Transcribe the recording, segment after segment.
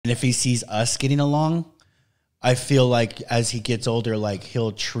And if he sees us getting along, I feel like as he gets older, like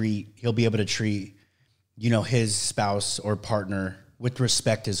he'll be able to treat, you know, his spouse or partner with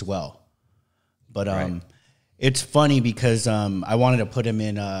respect as well. But it's funny because I wanted to put him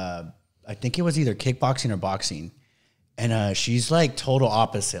in, I think it was either kickboxing or boxing. And she's like total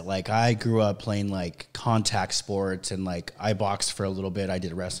opposite. Like I grew up playing like contact sports and like I boxed for a little bit. I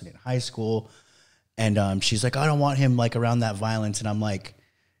did wrestling in high school. And she's like, I don't want him like around that violence. And I'm like,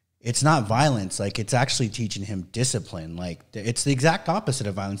 it's not violence. Like it's actually teaching him discipline. Like it's the exact opposite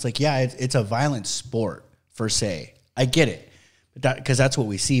of violence. Like, yeah, it's a violent sport per se. I get it. Because that's what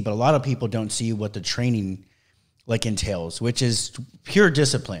we see. But a lot of people don't see what the training like entails, which is pure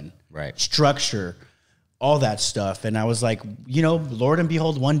discipline, right? Structure, all that stuff. And I was like, you know, Lord and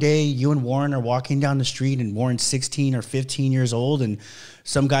behold, one day you and Warren are walking down the street and Warren's 16 or 15 years old and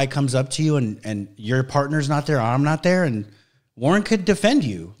some guy comes up to you and your partner's not there, I'm not there, and Warren could defend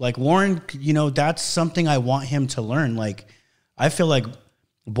you. Like Warren, you know, that's something I want him to learn. Like I feel like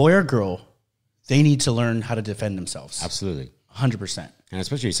boy or girl, they need to learn how to defend themselves. Absolutely. 100%. And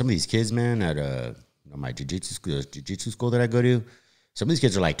especially some of these kids, man, at my jiu-jitsu school that I go to, some of these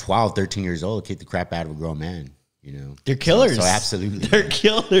kids are like 12, 13 years old, kick the crap out of a grown man, you know. They're killers. So absolutely. They're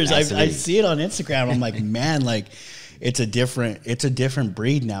killers. Absolutely. I see it on Instagram. I'm like, man, like it's a different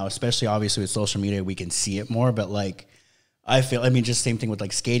breed now, especially obviously with social media, we can see it more, but like I mean, just same thing with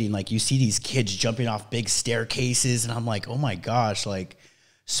like skating. Like you see these kids jumping off big staircases and I'm like, oh my gosh, like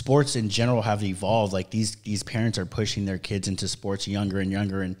sports in general have evolved. Like these parents are pushing their kids into sports younger and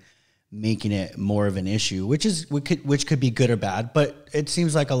younger and making it more of an issue, which could be good or bad, but it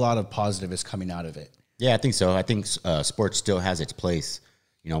seems like a lot of positive is coming out of it. Yeah, I think so. I think sports still has its place,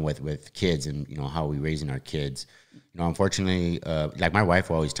 you know, with kids and, you know, how we raising our kids. You know, unfortunately, like my wife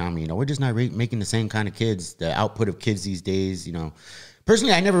will always tell me, you know, we're just not making the same kind of kids, the output of kids these days, you know.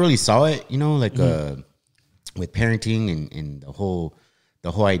 Personally, I never really saw it, you know, like with parenting and the whole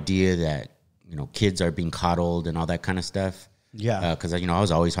idea that, you know, kids are being coddled and all that kind of stuff. Yeah. Because, you know, I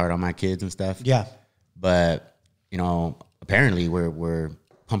was always hard on my kids and stuff. Yeah. But, you know, apparently we're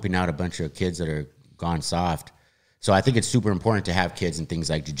pumping out a bunch of kids that are gone soft. So I think it's super important to have kids in things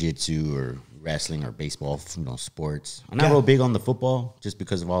like jiu-jitsu or wrestling or baseball, you know, sports. I'm not real big on the football just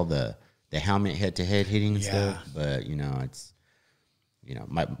because of all the helmet head-to-head hitting and stuff. But, you know, it's, you know,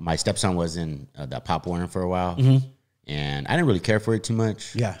 my stepson was in that Pop Warner for a while. And I didn't really care for it too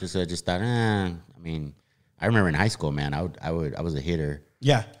much. Yeah. Just thought, I mean, I remember in high school, man, I was a hitter.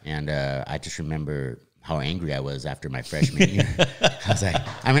 Yeah. And I just remember how angry I was after my freshman year. I was like,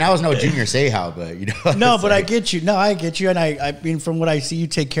 I mean, I was no Junior Seau, but, you know. No, but like, I get you. No, I get you. And I mean, from what I see, you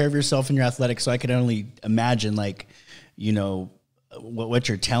take care of yourself and you're athletic. So I could only imagine, like, you know, what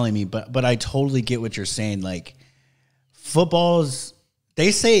you're telling me. But I totally get what you're saying. Like, football's,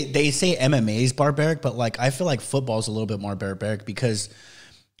 they say MMA is barbaric, but, like, I feel like football's a little bit more barbaric because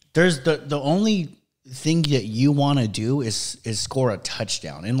there's the only thing that you want to do is score a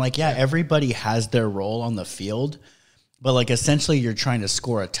touchdown. And like, yeah, everybody has their role on the field, but like essentially you're trying to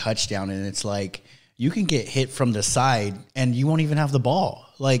score a touchdown and it's like you can get hit from the side and you won't even have the ball.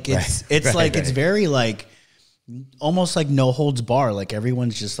 Like it's it's very like almost like no holds bar. Like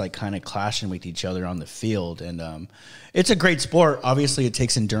everyone's just like kind of clashing with each other on the field. And it's a great sport. Obviously it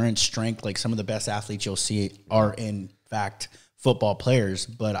takes endurance, strength. Like some of the best athletes you'll see are in fact football players.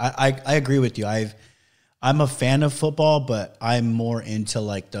 But I agree with you. I'm a fan of football, but I'm more into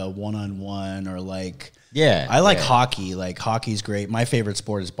like the one-on-one or like, I like hockey. Like hockey's great. My favorite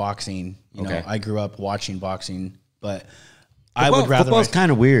sport is boxing. You know, I grew up watching boxing, but I would rather. Football's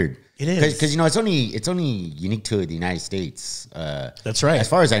kind of weird. It is because you know it's only unique to the United States. That's right. As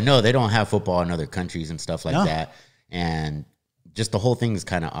far as I know, they don't have football in other countries and stuff like that, and just the whole thing is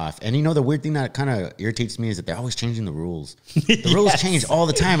kind of off. And you know, the weird thing that kind of irritates me is that they're always changing the rules. The rules change all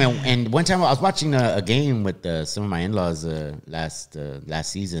the time. And one time I was watching a game with some of my in-laws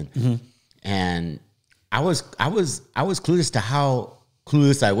last season, and I was clueless to how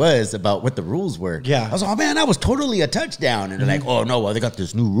clueless I was about what the rules were. Yeah. I was like, oh man, that was totally a touchdown. And they're like, oh no, well, they got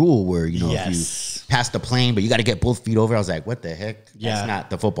this new rule where, you know, if you pass the plane, but you got to get both feet over. I was like, what the heck? Yeah. That's not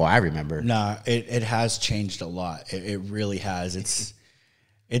the football I remember. Nah, it has changed a lot. It really has.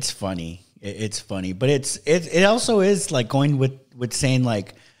 It's funny. It's funny, but it also is like going with saying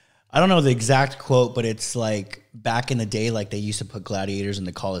like, I don't know the exact quote, but it's like back in the day, like they used to put gladiators in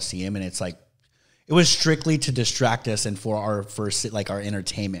the Coliseum, and it's like, it was strictly to distract us and for our our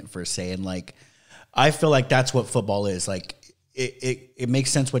entertainment per se. And like, I feel like that's what football is. Like it makes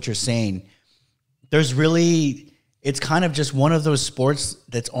sense what you're saying. There's really, it's kind of just one of those sports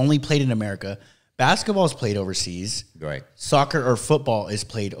that's only played in America. basketball is played overseas. Right. Soccer or football is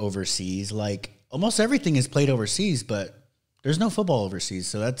played overseas. Like almost everything is played overseas, but there's no football overseas.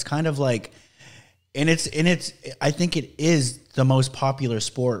 So that's kind of like, and it's I think it is the most popular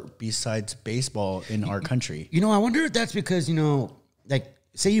sport besides baseball in our country. You know, I wonder if that's because, you know, like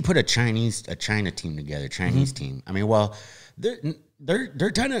say you put a China team together, Chinese team. I mean, well,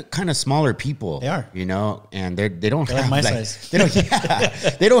 they're kind of smaller people. They are, you know, and they don't they're have like my like,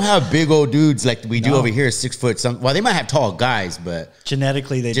 size. they don't have big old dudes like we do over here, 6 foot some. Well, they might have tall guys, but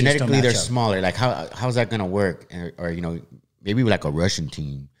genetically they're up. smaller. Like how's that gonna work? Or you know, maybe like a Russian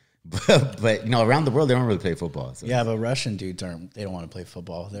team. But you know, around the world they don't really play football. So. Yeah, but Russian dudes they don't want to play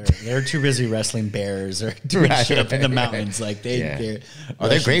football. They're too busy wrestling bears or doing shit up in the mountains. Like they're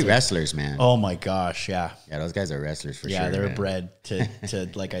great wrestlers, man. Oh my gosh, yeah. Yeah, those guys are wrestlers for sure. Yeah, they're man. bred to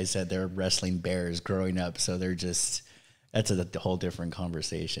like I said, they're wrestling bears growing up, so they're just that's a whole different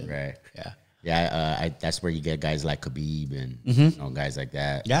conversation. Right. Yeah. Yeah, that's where you get guys like Khabib and you know, guys like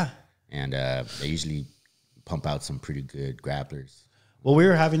that. Yeah. And they usually pump out some pretty good grapplers. Well, we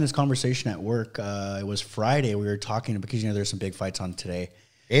were having this conversation at work. It was Friday. We were talking because, you know, there's some big fights on today.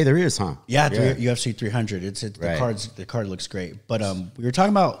 Hey, there is, huh? Yeah, UFC 300. Right. The card looks great. But we were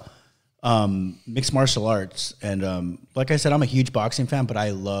talking about mixed martial arts. And like I said, I'm a huge boxing fan, but I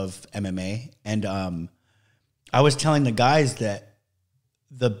love MMA. And I was telling the guys that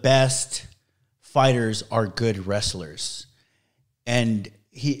the best fighters are good wrestlers. And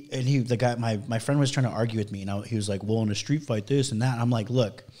the guy, my friend was trying to argue with me, and he was like, well, in a street fight, this and that. And I'm like,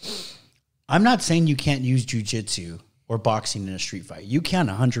 look, I'm not saying you can't use jiu-jitsu or boxing in a street fight. You can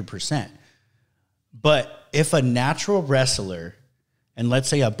 100%. But if a natural wrestler, and let's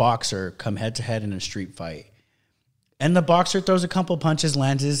say a boxer, come head to head in a street fight, and the boxer throws a couple punches,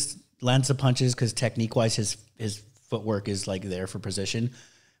 lands the punches because technique-wise his footwork is like there for position.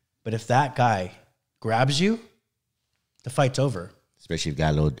 But if that guy grabs you, the fight's over. Especially if you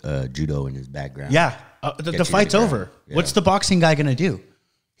got a little judo in his background. Yeah, the fight's over. Yeah. What's the boxing guy gonna do?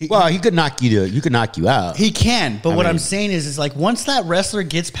 He could knock you out. He can, but what I'm saying is like once that wrestler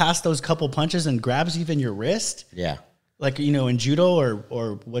gets past those couple punches and grabs even your wrist. Yeah. Like, you know, in judo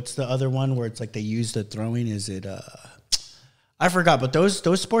or what's the other one where it's like they use the throwing? Is it I forgot, but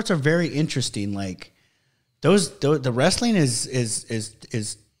those sports are very interesting. Like the wrestling is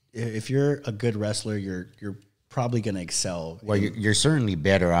if you're a good wrestler, you're probably going to excel. Well, you're certainly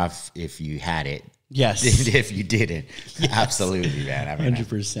better off if you had it. Yes. Than if you didn't. Yes. Absolutely, man. I mean,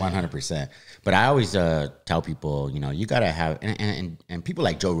 100%. 100%. But I always tell people, you know, you got to have, and people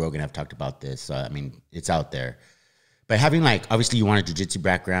like Joe Rogan have talked about this. I mean, it's out there. But having like, obviously you want a jiu-jitsu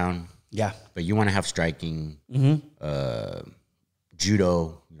background. Yeah. But you want to have striking,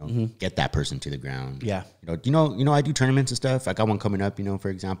 judo, you know, get that person to the ground. Yeah. You know, I do tournaments and stuff. I got one coming up, you know, for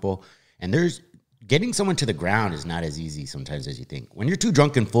example. And getting someone to the ground is not as easy sometimes as you think. When you're two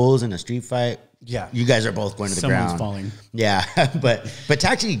drunken fools in a street fight, yeah, you guys are both going to the ground. Someone's falling. Yeah, but to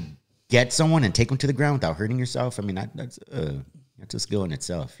actually get someone and take them to the ground without hurting yourself, I mean that's a skill in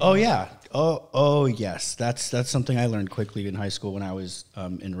itself. Oh yeah. Oh yes. That's something I learned quickly in high school when I was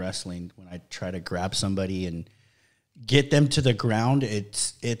in wrestling. When I try to grab somebody and get them to the ground,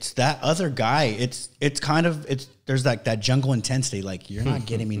 it's that other guy. There's like that jungle intensity. Like you're not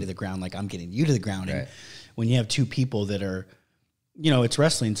getting me to the ground, like I'm getting you to the ground. Right. And when you have two people that are, you know, it's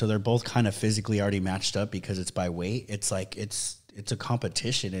wrestling, so they're both kind of physically already matched up because it's by weight. It's like it's a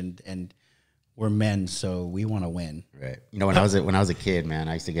competition, and we're men, so we want to win. Right. You know, when I was a kid, man,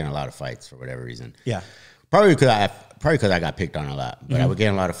 I used to get in a lot of fights for whatever reason. Yeah. Probably because I got picked on a lot, but I would get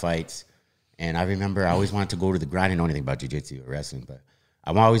in a lot of fights. And I remember I always wanted to go to the ground. I didn't know anything about jiu-jitsu or wrestling, but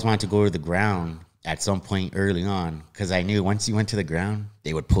I always wanted to go to the ground at some point early on because I knew once you went to the ground,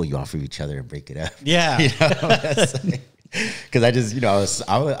 they would pull you off of each other and break it up. Yeah. You know, because I just, you know,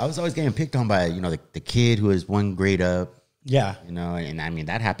 I was always getting picked on by, you know, the kid who was one grade up. Yeah. You know, and I mean,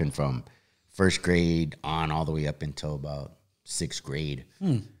 that happened from first grade on all the way up until about sixth grade.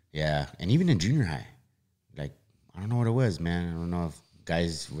 Yeah. And even in junior high, like, I don't know what it was, man. I don't know if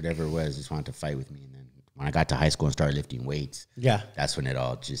guys, whatever it was, just wanted to fight with me. And then when I got to high school and started lifting weights, yeah, that's when it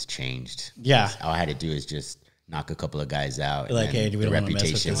all just changed. Yeah. All I had to do is just knock a couple of guys out. Like, hey, we don't want to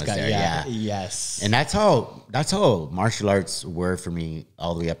mess with this guy. Yeah. Yes. And that's how martial arts were for me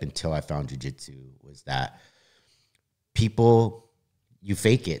all the way up until I found jiu-jitsu, was that people, you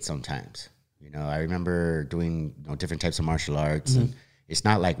fake it sometimes. You know, I remember doing, you know, different types of martial arts, and it's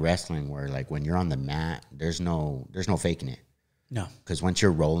not like wrestling where like when you're on the mat, there's no faking it. No. Because once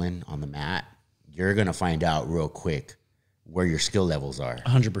you're rolling on the mat, you're going to find out real quick where your skill levels are.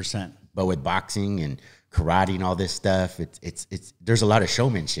 100%. But with boxing and karate and all this stuff. It's there's a lot of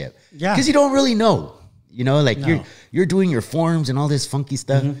showmanship. Yeah. Because you don't really know. You know, like No. you're doing your forms and all this funky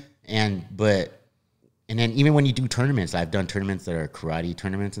stuff. And then even when you do tournaments, I've done tournaments that are karate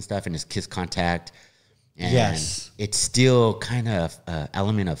tournaments and stuff, and it's kiss contact. And Yes. it's still kind of an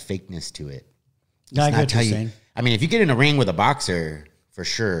element of fakeness to it. No, I It's get not what how you're you- saying. I mean, if you get in a ring with a boxer, for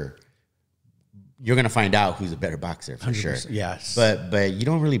sure, you're gonna find out who's a better boxer for sure. Yes. But you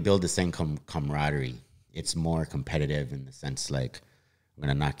don't really build the same camaraderie. It's more competitive in the sense like I'm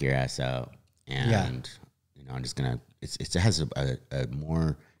gonna knock your ass out, and you know I'm just gonna. It has a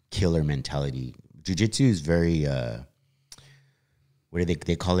more killer mentality. Jiu-jitsu is very what do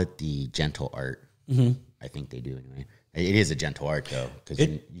they call it? The gentle art. I think they do anyway. It is a gentle art though, because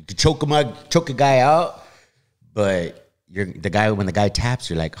you could choke a guy out, but when the guy taps,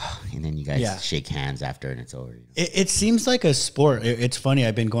 you're like, oh, and then you guys shake hands after and it's over. You know? It seems like a sport. It's funny.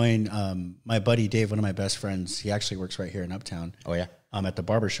 I've been going. My buddy Dave, one of my best friends, he actually works right here in Uptown. Oh yeah. At the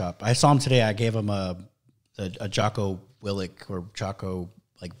barbershop. I saw him today. I gave him a Jocko Willick or Jocko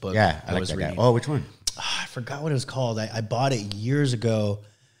like book. Yeah, I like that guy. Oh, which one? I forgot what it was called. I bought it years ago,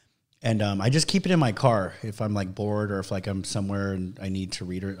 and I just keep it in my car if I'm like bored or if like I'm somewhere and I need to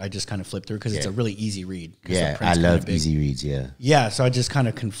read it. I just kind of flip through because it's a really easy read. Yeah, I love easy reads. Yeah, yeah. So I just kind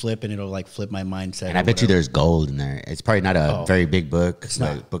of can flip and it'll like flip my mindset. And I bet you there's gold in there. It's probably not a very big book. It's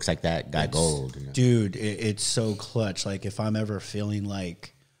but not. Books like that got gold. You know? Dude, it's so clutch. Like if I'm ever feeling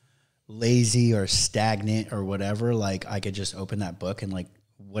like lazy or stagnant or whatever, like I could just open that book and like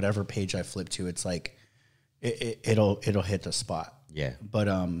whatever page I flip to, it's like it'll hit the spot. Yeah. But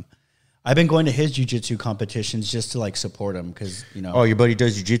I've been going to his jiu-jitsu competitions just to like support him because, you know. Oh, your buddy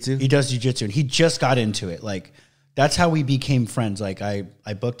does jiu-jitsu? He does jiu-jitsu and he just got into it. Like that's how we became friends. Like I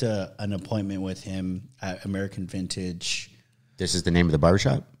booked an appointment with him at American Vintage. This is the name of the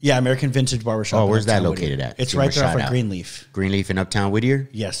barbershop? Yeah, American Vintage Barbershop. Oh, where's that Uptown located Whittier. at? It's Give him right a there off shout of out. Greenleaf. Greenleaf in Uptown Whittier?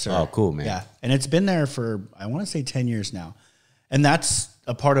 Yes, sir. Oh, cool, man. Yeah, and it's been there for, I want to say 10 years now. And that's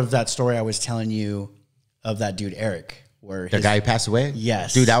a part of that story I was telling you of that dude, Eric. Where The guy who passed away?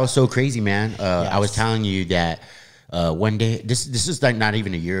 Yes. Dude, that was so crazy, man. I was Yes. telling you that one day, this is like not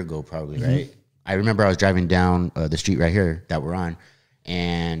even a year ago probably, right? I remember I was driving down the street right here that we're on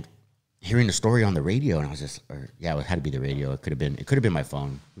and hearing the story on the radio, and I was just, it had to be the radio. It could have been my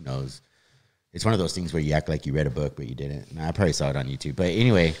phone. Who knows? It's one of those things where you act like you read a book, but you didn't. And I probably saw it on YouTube. But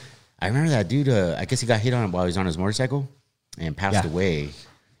anyway, I remember that dude, I guess he got hit on while he was on his motorcycle and passed away.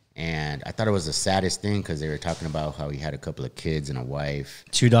 And I thought it was the saddest thing because they were talking about how he had a couple of kids and a wife.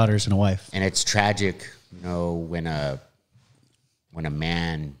 2 daughters and a wife. And it's tragic, you know, when a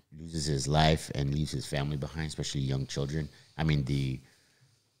man loses his life and leaves his family behind, especially young children. I mean,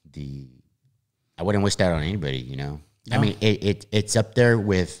 I wouldn't wish that on anybody, you know. No. I mean, it's up there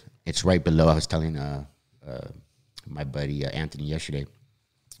with, it's right below. I was telling my buddy Anthony yesterday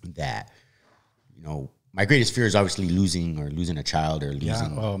that, you know, my greatest fear is obviously losing a child or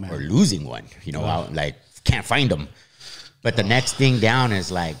losing one. You know, like can't find them. But the next thing down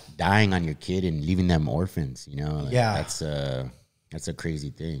is like dying on your kid and leaving them orphans. You know, like that's a crazy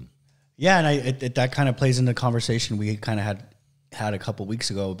thing. Yeah, and that kind of plays into the conversation we kind of had a couple weeks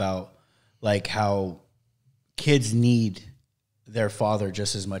ago about like how kids need their father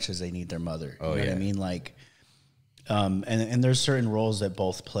just as much as they need their mother. You know what I mean? Like, and there's certain roles that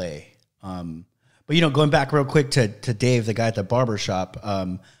both play. But, you know, going back real quick to Dave, the guy at the barbershop,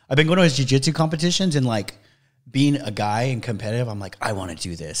 I've been going to his jiu-jitsu competitions and, like, being a guy and competitive, I'm like, I want to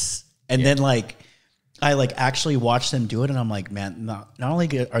do this. And then, like, I, like, actually watch them do it, and I'm like, man, not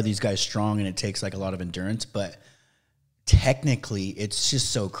only are these guys strong and it takes, like, a lot of endurance, but technically it's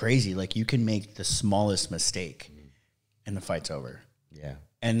just so crazy. Like, you can make the smallest mistake and the fight's over. Yeah.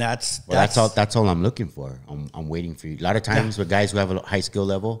 And that's all I'm looking for. I'm waiting for you. A lot of times with guys who have a high skill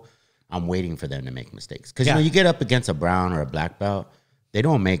level, I'm waiting for them to make mistakes. Because, you know, you get up against a brown or a black belt, they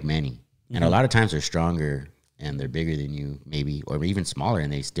don't make many. And a lot of times they're stronger and they're bigger than you, maybe, or even smaller,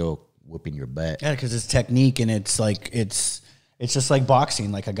 and they still whooping your butt. Yeah, because it's technique, and it's like it's just like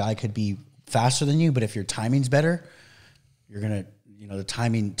boxing. Like a guy could be faster than you, but if your timing's better, you're gonna, you know, the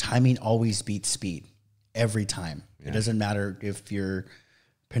timing always beats speed every time. Yeah. It doesn't matter if you're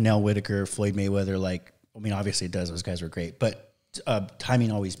Pernell Whitaker, Floyd Mayweather. Like, I mean, obviously it does. Those guys were great, but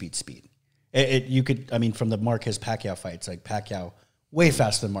timing always beats speed. You could, I mean, from the Marquez Pacquiao fights, like Pacquiao way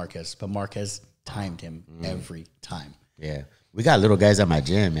faster than Marquez, but Marquez timed him every time. Yeah, we got little guys at my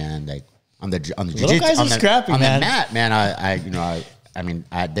gym, man. Like on the little guys are scrappy, man. On the mat, man. I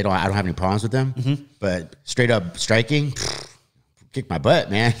don't have any problems with them. But straight up striking, kick my butt,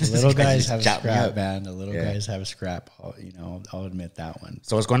 man. The little guys have scrap, man. The little guys have scrap. I'll admit that one.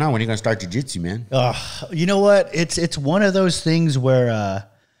 So what's going on? When are you going to start jiu-jitsu, man? You know what? It's one of those things where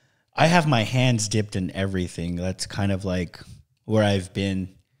I have my hands dipped in everything. That's kind of like where I've been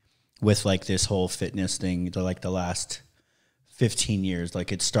with like this whole fitness thing, like the last 15 years.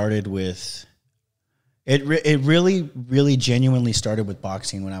 Like it started with, it really genuinely started with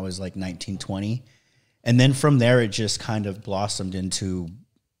boxing when I was like 19, 20. And then from there, it just kind of blossomed into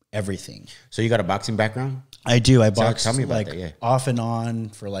everything. So you got a boxing background? I do. I boxed tell me about like that, yeah. off and on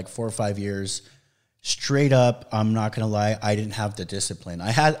for like 4 or 5 years. Straight up, I'm not going to lie, I didn't have the discipline.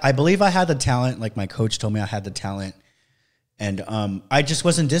 I believe I had the talent. Like my coach told me I had the talent. And I just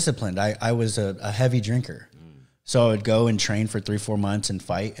wasn't disciplined. I was a heavy drinker. So I would go and train for 3-4 months and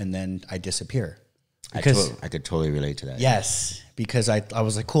fight, and then I disappear. Because I could totally relate to that. Yes, because I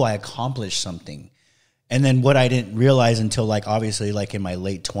was like, cool, I accomplished something. And then what I didn't realize until like obviously like in my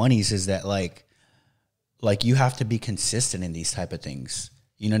late 20s is that like you have to be consistent in these type of things.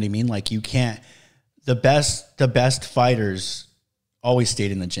 You know what I mean? Like you can't, the best fighters always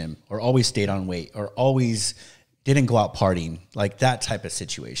stayed in the gym or always stayed on weight or always didn't go out partying, like that type of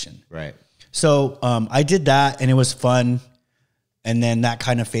situation. Right. So I did that and it was fun. And then that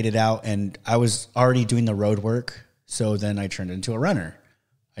kind of faded out and I was already doing the road work. So then I turned into a runner.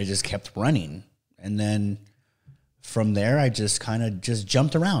 I just kept running. And then from there, I just kind of just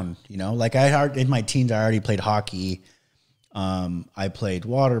jumped around, you know, like in my teens, I already played hockey. I played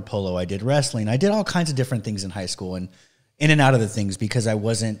water polo. I did wrestling. I did all kinds of different things in high school and in and out of the things because I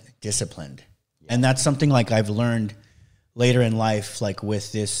wasn't disciplined. Yeah. And that's something like I've learned later in life, like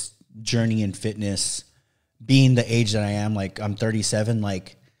with this journey in fitness, being the age that I am, like I'm 37,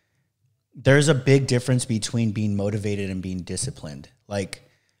 like there's a big difference between being motivated and being disciplined. Like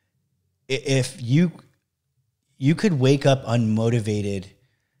if you could wake up unmotivated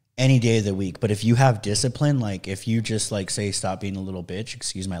any day of the week, but if you have discipline, like if you just like say, stop being a little bitch,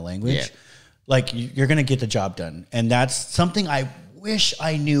 excuse my language, like you're going to get the job done. And that's something I wish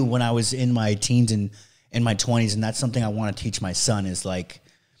I knew when I was in my teens and in my 20s. And that's something I want to teach my son is like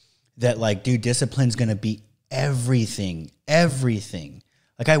that, like, dude, discipline's going to be everything.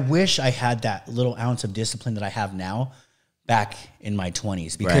 Like I wish I had that little ounce of discipline that I have now back in my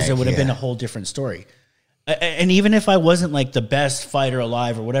 20s because it would have been a whole different story. And even if I wasn't like the best fighter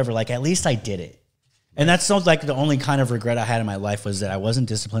alive or whatever, like at least I did it. And that's not like the only kind of regret I had in my life was that I wasn't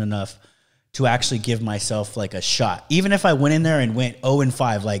disciplined enough to actually give myself like a shot. Even if I went in there and went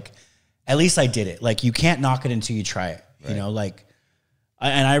 0-5, like at least I did it. Like you can't knock it until you try it, you know, like,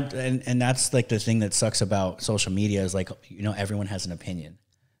 and that's like the thing that sucks about social media is like, you know, everyone has an opinion.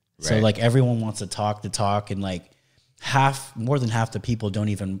 Right. So like everyone wants to talk and like more than half the people don't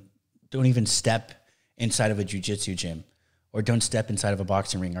even step inside of a jiu-jitsu gym or don't step inside of a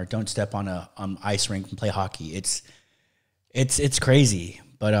boxing ring or don't step on a ice rink and play hockey. It's crazy.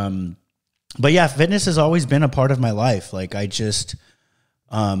 But yeah, fitness has always been a part of my life. Like I just,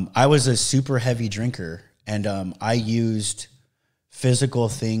 I was a super heavy drinker and I used physical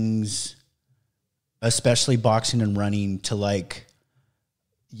things, especially boxing and running to like,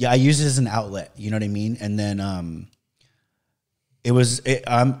 I used it as an outlet, you know what I mean? And then I'm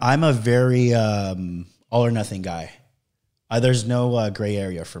a very all or nothing guy. There's no gray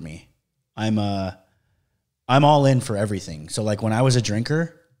area for me. I'm all in for everything. So like when I was a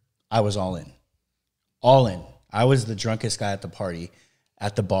drinker, I was all in. I was the drunkest guy at the party,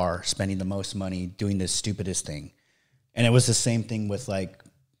 at the bar, spending the most money, doing the stupidest thing. And it was the same thing with like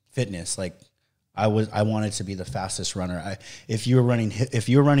fitness. Like I wanted to be the fastest runner. If you were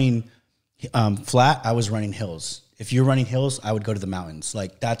running flat, I was running hills. If you were running hills, I would go to the mountains.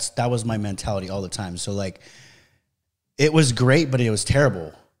 Like that was my mentality all the time. So like it was great, but it was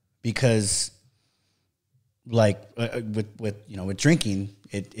terrible because like with drinking,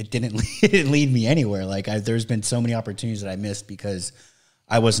 it didn't lead me anywhere. Like there's been so many opportunities that I missed because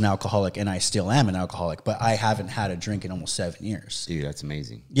I was an alcoholic and I still am an alcoholic, but I haven't had a drink in almost 7 years. Dude, that's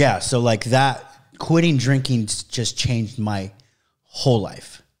amazing. Yeah. So like that quitting drinking just changed my whole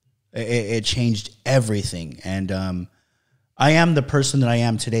life. It changed everything. And I am the person that I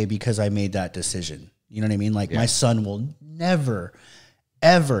am today because I made that decision. You know what I mean? Like my son will never,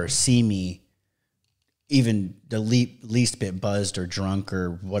 ever see me even the least bit buzzed or drunk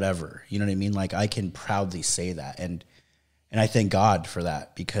or whatever. You know what I mean? Like I can proudly say that. And I thank God for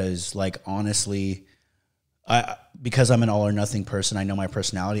that because like, honestly, because I'm an all or nothing person, I know my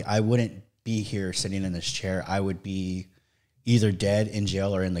personality. I wouldn't be here sitting in this chair. I would be either dead, in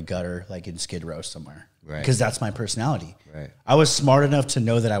jail, or in the gutter, like in Skid Row somewhere. Right. Because that's my personality. Right. I was smart enough to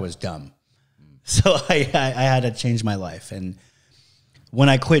know that I was dumb. So I had to change my life. And when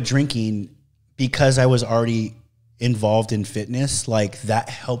I quit drinking, because I was already involved in fitness, like that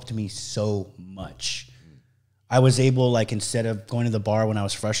helped me so much. I was able, like, instead of going to the bar when I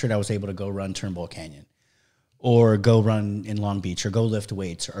was frustrated, I was able to go run Turnbull Canyon or go run in Long Beach or go lift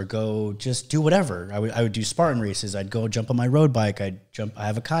weights or go just do whatever. I would do Spartan races. I'd go jump on my road bike. I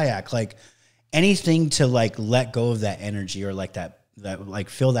have a kayak, like anything to like let go of that energy or like that like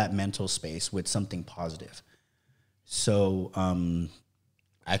fill that mental space with something positive. So,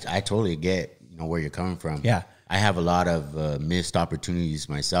 I totally get, you know, where you're coming from. Yeah. I have a lot of missed opportunities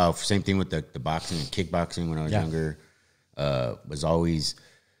myself. Same thing with the boxing and kickboxing when I was younger. Was always,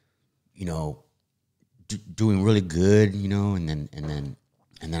 you know, doing really good, you know, and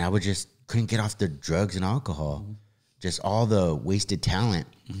then I would just couldn't get off the drugs and alcohol. Just all the wasted talent.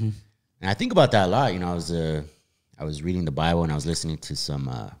 And I think about that a lot. You know, I was reading the Bible and I was listening to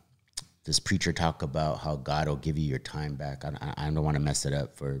some this preacher talk about how God will give you your time back. I don't want to mess it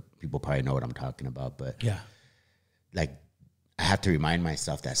up for people probably know what I'm talking about, but yeah, like I have to remind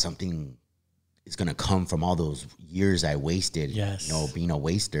myself that something is going to come from all those years I wasted, you know, being a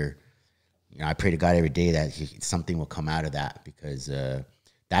waster. You know, I pray to God every day that something will come out of that, because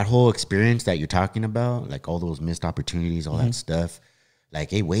that whole experience that you're talking about, like all those missed opportunities, all that stuff,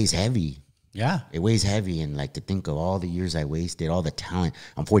 like it weighs heavy. Yeah. It weighs heavy. And like to think of all the years I wasted, all the talent.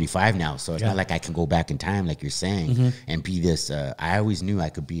 I'm 45 now, so it's not like I can go back in time, like you're saying, and be this. I always knew I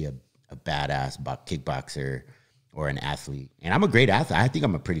could be a badass kickboxer or an athlete. And I'm a great athlete. I think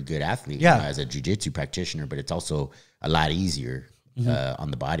I'm a pretty good athlete, you know, as a jiu-jitsu practitioner, but it's also a lot easier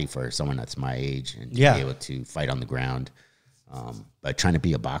on the body for someone that's my age and to be able to fight on the ground. But trying to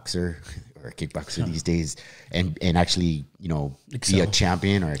be a boxer or a kickboxer these days and actually, you know, be a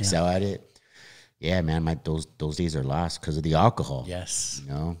champion or excel at it. Yeah, man, those days are lost because of the alcohol. Yes.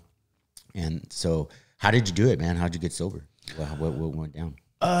 You know? And so how did you do it, man? How'd you get sober? What went down?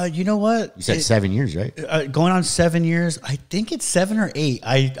 You know what? You said 7 years, right? Going on 7 years. I think it's 7 or 8.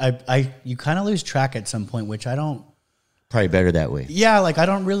 You kind of lose track at some point, which I don't. Probably better that way. Yeah, like I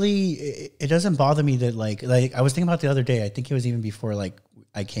don't really. It doesn't bother me that like I was thinking about the other day. I think it was even before like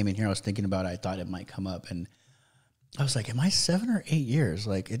I came in here. I was thinking about it. I thought it might come up, and I was like, "Am I 7 or 8 years?"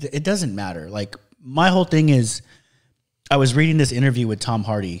 Like it doesn't matter. Like my whole thing is, I was reading this interview with Tom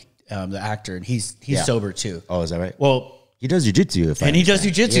Hardy, the actor, and he's sober too. Oh, is that right? Well. He does jiu-jitsu. And he does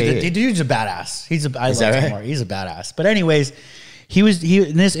jiu-jitsu. Yeah, The dude's a badass. I love Tom Hardy. He's a badass. But anyways, he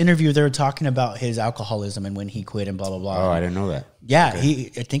in this interview, they were talking about his alcoholism and when he quit and blah, blah, blah. Oh, I didn't know that. Yeah.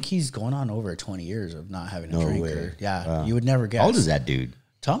 Okay. I think he's going on over 20 years of not having a drink. You would never guess. How old is that dude?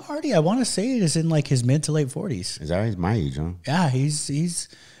 Tom Hardy, I want to say it is in like his mid to late 40s. Is that right? He's my age, huh? Yeah,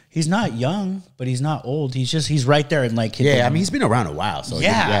 he's not young, but he's not old. He's right there in like. Yeah, I mean, he's been around a while, so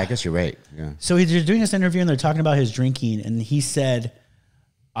yeah, I guess you're right. Yeah. So they're doing this interview and they're talking about his drinking, and he said,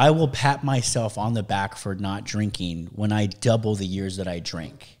 "I will pat myself on the back for not drinking when I double the years that I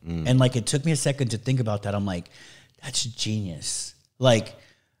drink." And like, it took me a second to think about that. I'm like, that's genius. Like,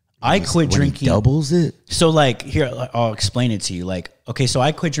 I quit drinking. He doubles it. So like, here I'll explain it to you. Like, okay, so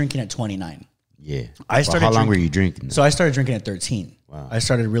I quit drinking at 29. Yeah. I started. How long were you drinking? So I started drinking at 13. Wow. I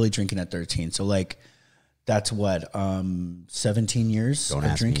started really drinking at 13. So like, that's what 17 years Don't of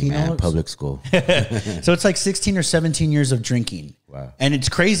ask drinking. Me, man. Public school. So it's like 16 or 17 years of drinking. Wow. And it's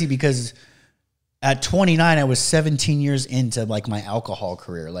crazy because at 29, I was 17 years into like my alcohol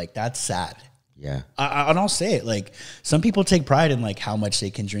career. Like that's sad. Yeah. And I'll say it. Like some people take pride in like how much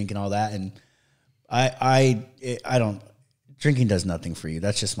they can drink and all that. And I don't. Drinking does nothing for you.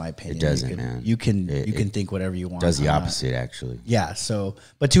 That's just my opinion. It doesn't, man. You can think whatever you want. Does the opposite, actually. Yeah. So,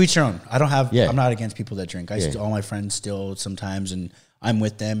 but to each their own. I don't have. Yeah. I'm not against people that drink. All my friends still sometimes, and I'm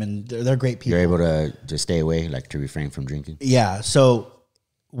with them, and they're great people. You're able to stay away, like to refrain from drinking. Yeah. So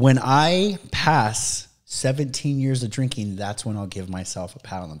when I pass 17 years of drinking, that's when I'll give myself a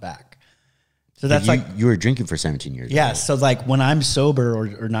pat on the back. So that's you were drinking for 17 years. Yeah. Right? So like when I'm sober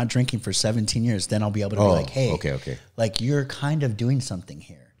or not drinking for 17 years, then I'll be able to be like, hey, okay. Like you're kind of doing something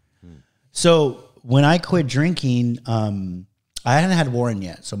here. So when I quit drinking, I hadn't had Warren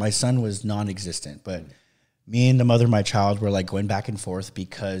yet. So my son was non-existent, but me and the mother of my child were like going back and forth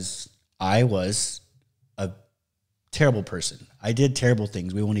because I was a terrible person. I did terrible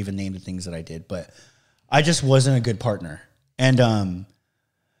things. We won't even name the things that I did, but I just wasn't a good partner. And,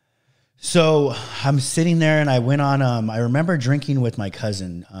 so I'm sitting there and I went on, I remember drinking with my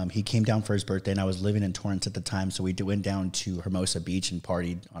cousin. He came down for his birthday and I was living in Torrance at the time. So we went down to Hermosa Beach and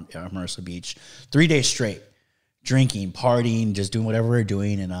partied on Hermosa Beach 3 days straight, drinking, partying, just doing whatever we were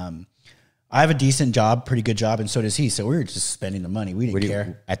doing. And I have a decent job, pretty good job, and so does he. So we were just spending the money. We didn't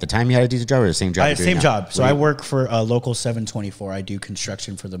care. At the time, you had a decent job or the same job? I had the same job. So I work for Local 724. I do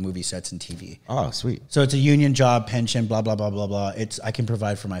construction for the movie sets and TV. Oh, sweet. So it's a union job, pension, blah, blah, blah, blah, blah. I can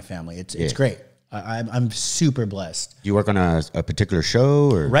provide for my family. It's great. I'm super blessed. Do you work on a particular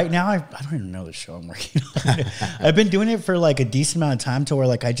show? Or? Right now, I don't even know the show I'm working on. I've been doing it for like a decent amount of time to where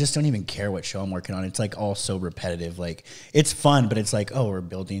like I just don't even care what show I'm working on. It's like all so repetitive. Like it's fun, but it's like, oh, we're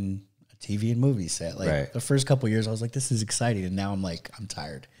building TV and movie set. Like the first couple of years, I was like, this is exciting, and now I'm like, I'm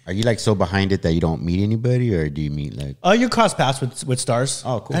tired. Are you like so behind it that you don't meet anybody, or do you meet like? Oh, you cross paths with stars.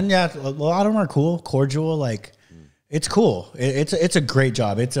 Oh, cool. And yeah, a lot of them are cool, cordial. Like, it's cool. It's a great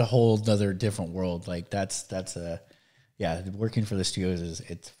job. It's a whole other different world. Like that's working for the studios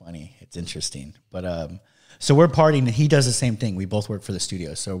it's funny. It's interesting. But so we're partying, and he does the same thing. We both work for the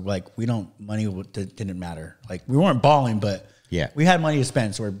studio, so like money didn't matter. Like we weren't balling, but we had money to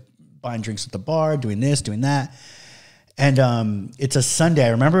spend. So we're buying drinks at the bar, doing this, doing that. And it's a Sunday. I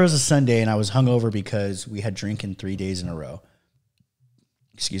remember it was a Sunday, and I was hungover because we had drinking 3 days in a row.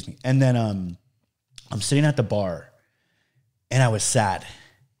 Excuse me. And then I'm sitting at the bar, and I was sad.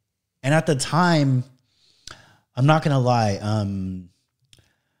 And at the time, I'm not going to lie,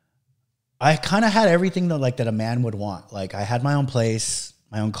 I kind of had everything that a man would want. Like I had my own place,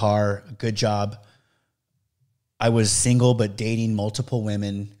 my own car, a good job. I was single but dating multiple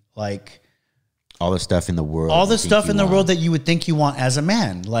women. Like all the stuff in the world. All the stuff in the world that you would think you want as a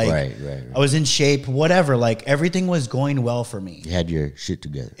man. Like right. I was in shape, whatever. Like everything was going well for me. You had your shit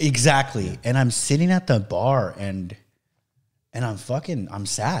together. Exactly. Yeah. And I'm sitting at the bar and I'm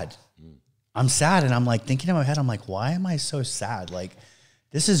sad. I'm sad. And I'm like thinking in my head, I'm like, why am I so sad? Like,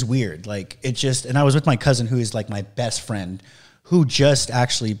 this is weird. Like and I was with my cousin who is like my best friend, who just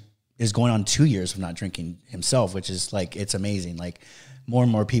actually is going on 2 years of not drinking himself, which is like, it's amazing. Like more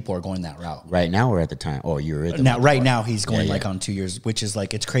and more people are going that route. Right now or at the time? Oh, you're at the now. Right now he's going like on 2 years, which is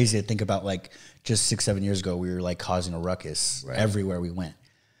like, it's crazy to think about. Like just 6-7 years ago, we were like causing a ruckus everywhere we went.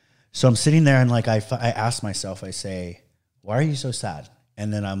 So I'm sitting there and like, I asked myself, I say, why are you so sad?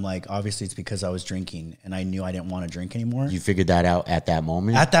 And then I'm like, obviously it's because I was drinking and I knew I didn't want to drink anymore. You figured that out at that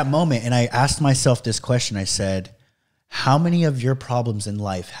moment? At that moment. And I asked myself this question. I said, how many of your problems in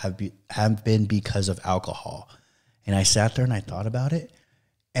life have been because of alcohol? And I sat there and I thought about it.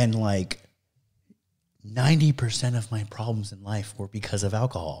 And like 90% of my problems in life were because of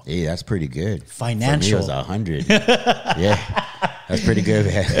alcohol. Hey, that's pretty good. Financial. For me, it was 100. Yeah. That's pretty good,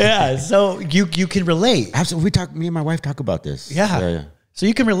 man. Yeah. So you can relate. Absolutely. Me and my wife talk about this. Yeah. So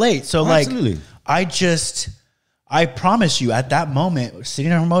you can relate. So absolutely. I promise you, at that moment,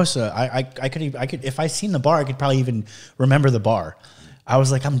 sitting at Hermosa, I could, if I seen the bar, I could probably even remember the bar. I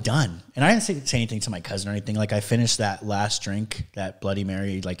was like, I'm done. And I didn't say anything to my cousin or anything. Like I finished that last drink, that Bloody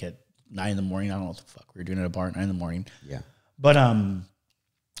Mary, like at 9 in the morning. I don't know what the fuck we were doing at a bar at 9 in the morning. Yeah. But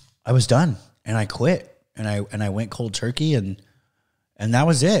I was done and I quit and I went cold turkey and that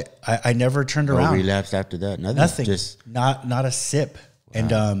was it. I never turned around. Relapsed after that? Nothing. Just not a sip. Wow.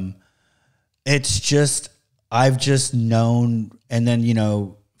 And it's just, I've just known. And then,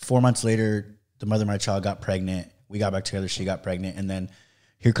 4 months later, the mother of my child got pregnant. We got back together. She got pregnant. And then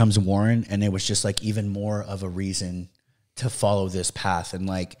here comes Warren. And it was just like even more of a reason to follow this path. And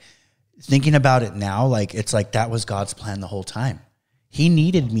like thinking about it now, like it's like that was God's plan the whole time. He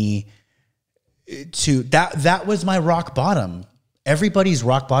needed me to, that was my rock bottom. Everybody's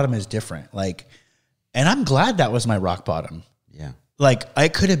rock bottom is different. Like, and I'm glad that was my rock bottom. Yeah. Like I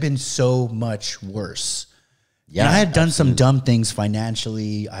could have been so much worse. Yeah. And I had done some dumb things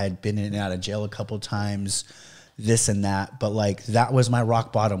financially. I had been in and out of jail a couple of times, this and that. But like, that was my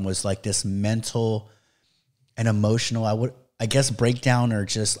rock bottom, was like this mental and emotional, I guess breakdown, or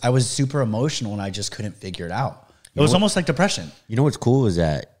just, I was super emotional and I just couldn't figure it out. It was almost like depression. You know what's cool is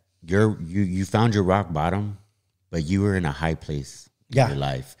that you found your rock bottom, but you were in a high place in your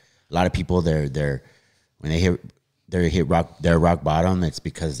life. A lot of people, when they hit their rock bottom, it's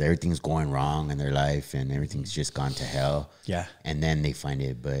because everything's going wrong in their life and everything's just gone to hell. Yeah. And then they find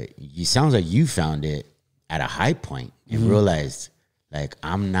it. But it sounds like you found it at a high point and realized, like,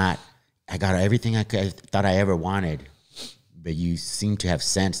 I got everything I thought I ever wanted, but you seem to have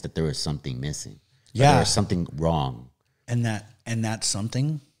sensed that there was something missing. Yeah. There was something wrong. And that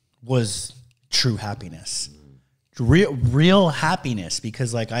something was true happiness. Real happiness,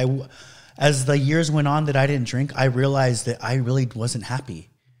 because like as the years went on that I didn't drink, I realized that I really wasn't happy.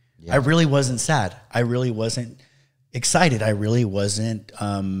 Yeah. I really wasn't sad. I really wasn't excited. I really wasn't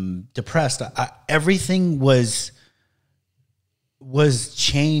depressed. Everything was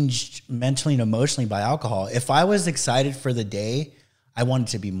changed mentally and emotionally by alcohol. If I was excited for the day, I wanted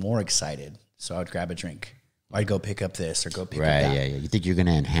to be more excited. So I would grab a drink. Or I'd go pick up this or go pick up that. Yeah. You think you're going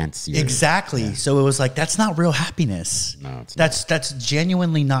to enhance your... Exactly. Yeah. So it was like, that's not real happiness. No, it's that's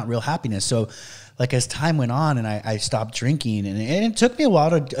genuinely not real happiness. So like as time went on and I stopped drinking and it took me a while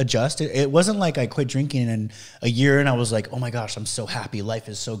to adjust. It wasn't like I quit drinking in a year and I was like, oh my gosh, I'm so happy. Life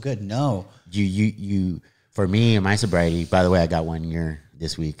is so good. No. You for me and my sobriety, by the way, I got 1 year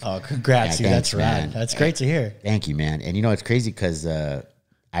this week. Oh, congrats. Yeah, that's right. That's great to hear. Thank you, man. And you know, it's crazy because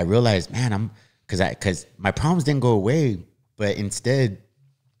I realized, man, because my problems didn't go away, but instead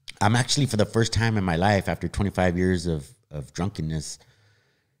I'm actually, for the first time in my life, after 25 years of drunkenness,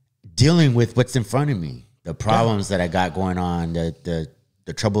 dealing with what's in front of me, the problems that I got going on, the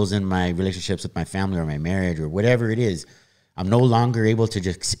troubles in my relationships with my family or my marriage or whatever it is. I'm no longer able to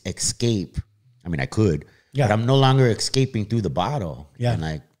just escape. I mean, I could, but I'm no longer escaping through the bottle. Yeah. And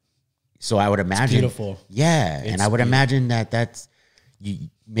like, so I would imagine, it's beautiful. Yeah. And I would imagine that's,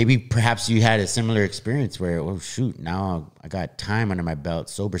 maybe perhaps you had a similar experience where, oh shoot, now I got time under my belt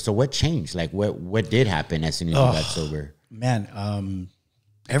sober. So what changed? Like what did happen as soon as you got sober? Man,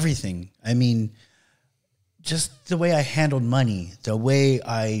 everything. I mean, just the way I handled money, the way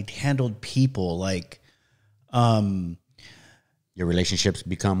I handled people, like, your relationships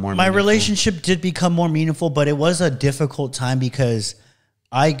become more my meaningful? Relationship did become more meaningful, but it was a difficult time because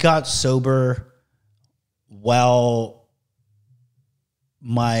I got sober while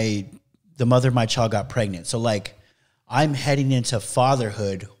the mother of my child got pregnant. So like I'm heading into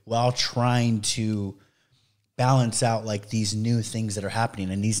fatherhood while trying to balance out like these new things that are happening.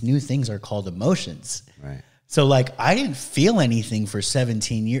 And these new things are called emotions. Right. So like I didn't feel anything for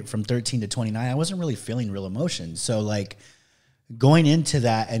 17 years, from 13 to 29. I wasn't really feeling real emotions. So like going into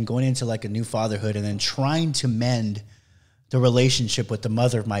that and going into like a new fatherhood and then trying to mend the relationship with the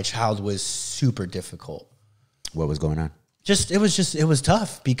mother of my child was super difficult. What was going on? It was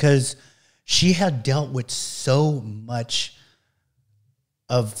tough because she had dealt with so much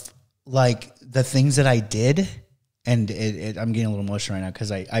of like the things that I did. And I'm getting a little emotional right now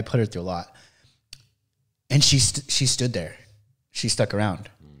because I put her through a lot. And she stood there. She stuck around.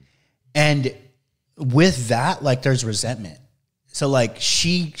 And with that, like there's resentment. So like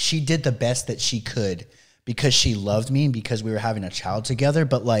she did the best that she could because she loved me and because we were having a child together.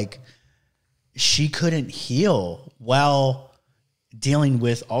 But like she couldn't heal while dealing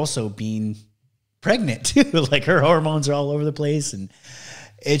with also being pregnant too. Like her hormones are all over the place and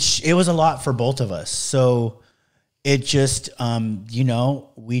it was a lot for both of us. So it just, you know,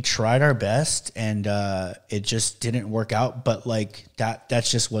 we tried our best and it just didn't work out. But like that's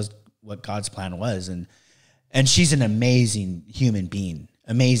just was what God's plan was. And she's an amazing human being,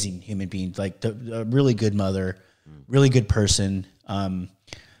 like a really good mother, really good person.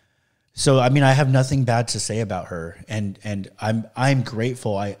 So, I mean, I have nothing bad to say about her and I'm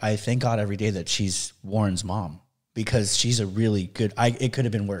grateful. I thank God every day that she's Warren's mom because she's a really good, it could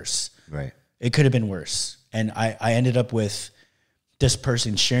have been worse. Right. It could have been worse. And I ended up with this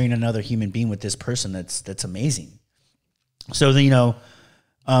person sharing another human being with this person. That's amazing. So, you know,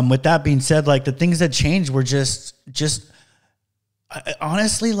 with that being said, like the things that changed were just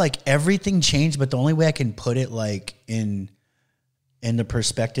honestly, like everything changed, but the only way I can put it like in the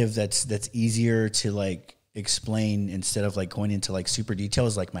perspective that's easier to like explain instead of like going into like super detail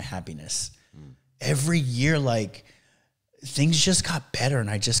is like my happiness. Every year, like things just got better and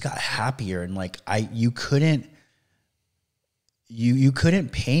I just got happier. And like you couldn't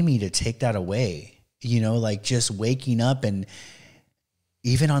pay me to take that away, you know, like just waking up and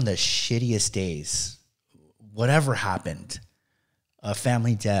even on the shittiest days, whatever happened, a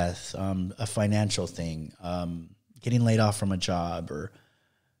family death, a financial thing, getting laid off from a job or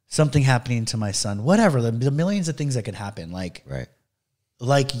something happening to my son, whatever, the millions of things that could happen. Like, right.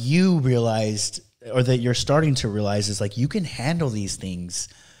 Like you realized, or that you're starting to realize is like, you can handle these things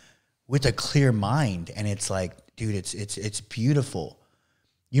with a clear mind. And it's like, dude, it's beautiful.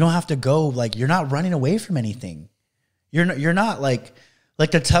 You don't have to go, like, you're not running away from anything. You're not like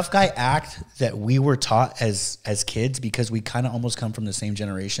the tough guy act that we were taught as kids because we kind of almost come from the same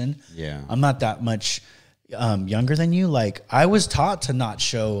generation. Yeah. I'm not that much younger than you. Like I was taught to not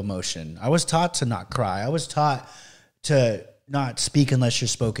show emotion. I was taught to not cry. I was taught to not speak unless you're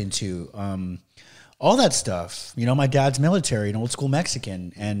spoken to. All that stuff. You know, my dad's military, an old school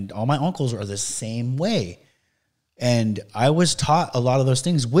Mexican, and all my uncles are the same way. And I was taught a lot of those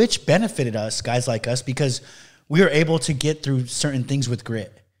things, which benefited us, guys like us, because we were able to get through certain things with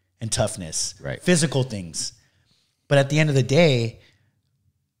grit and toughness, right? Physical things. But at the end of the day,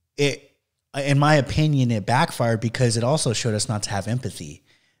 in my opinion, it backfired because it also showed us not to have empathy,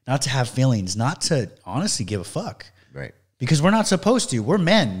 not to have feelings, not to honestly give a fuck. Right. because we're not supposed to. We're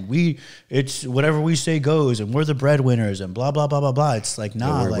men. It's whatever we say goes, and we're the breadwinners, and blah blah blah blah blah. It's like,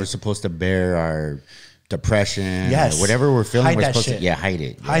 nah, we're supposed to bear our depression, yes, or whatever we're feeling. We're supposed shit. to hide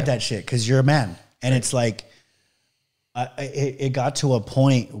it, hide that shit, because you're a man, and it's like, it got to a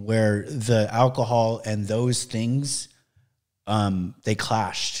point where the alcohol and those things, they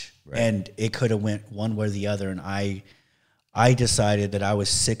clashed, and it could have went one way or the other, and I decided that I was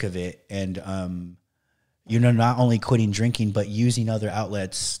sick of it, and not only quitting drinking, but using other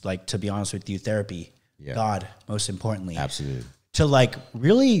outlets, like, to be honest with you, therapy, God, most importantly. Absolutely. To, like,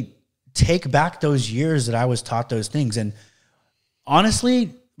 really take back those years that I was taught those things. And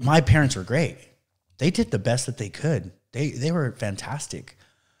honestly, my parents were great. They did the best that they could. They were fantastic.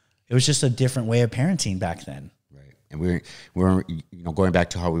 It was just a different way of parenting back then. Right. And we're going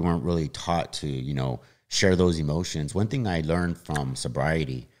back to how we weren't really taught to, share those emotions. One thing I learned from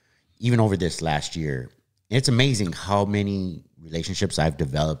sobriety, even over this last year, it's amazing how many relationships I've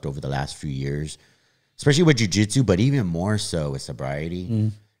developed over the last few years, especially with jiu-jitsu, but even more so with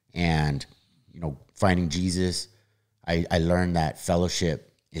sobriety and, finding Jesus. I learned that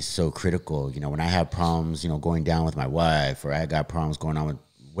fellowship is so critical. When I have problems, going down with my wife, or I got problems going on with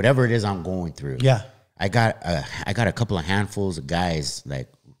whatever it is I'm going through. Yeah. I got a couple of handfuls of guys, like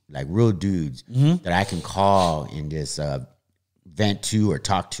real dudes that I can call and just vent to or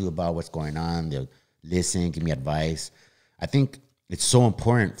talk to about what's going on. They'll listen, give me advice. I think it's so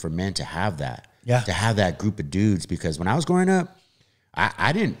important for men to have that. Yeah. To have that group of dudes, because when I was growing up,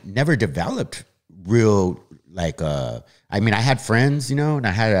 I never developed real, I had friends, and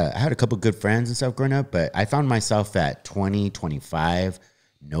I had a couple of good friends and stuff growing up, but I found myself at 20, 25,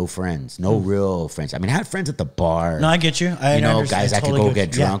 no friends, no real friends. I had friends at the bar. No, I get you. I guys I could go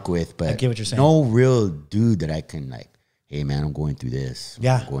get drunk with, but I get what you're saying. No real dude that I can, hey man, I'm going through this.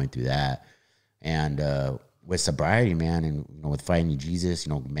 I'm going through that. And with sobriety, man, and with finding Jesus,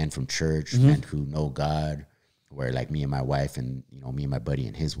 men from church, men who know God, where me and my wife and me and my buddy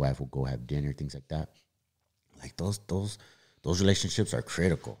and his wife will go have dinner, things like that. Like those relationships are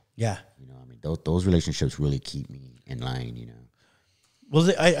critical. Yeah, those relationships really keep me in line. Well,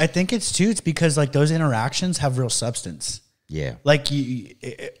 I think it's because those interactions have real substance. Yeah,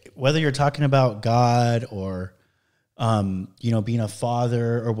 whether you're talking about God or being a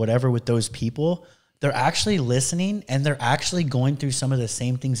father or whatever with those people, they're actually listening and they're actually going through some of the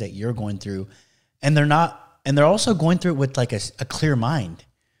same things that you're going through. And they're also going through it with a clear mind.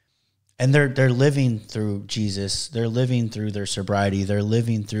 And they're living through Jesus. They're living through their sobriety. They're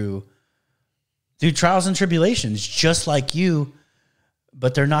living through trials and tribulations, just like you,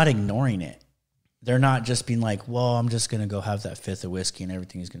 but they're not ignoring it. They're not just being like, well, I'm just going to go have that fifth of whiskey and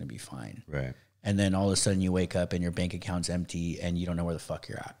everything is going to be fine. Right. And then all of a sudden you wake up and your bank account's empty and you don't know where the fuck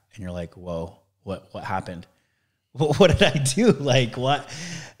you're at. And you're like, whoa, what happened? What did I do? What?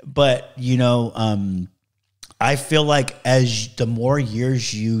 But, I feel like as the more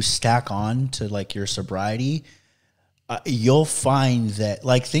years you stack on to your sobriety, you'll find that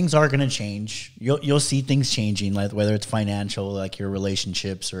things are going to change. You'll see things changing, whether it's financial, your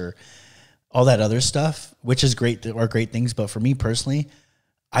relationships or all that other stuff, which is great, are great things. But for me personally,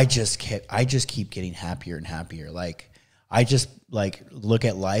 I just keep getting happier and happier. I just look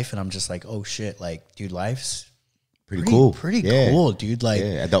at life and I'm just like, oh shit, dude, life's pretty cool, dude.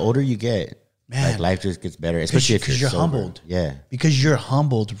 The older you get, man, life just gets better, especially if you're sober. Humbled. Yeah, because you're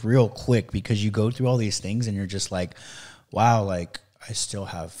humbled real quick because you go through all these things and you're just like, wow, I still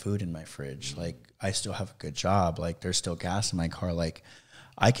have food in my fridge. I still have a good job. There's still gas in my car.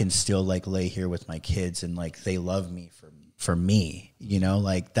 I can still lay here with my kids and they love me for me,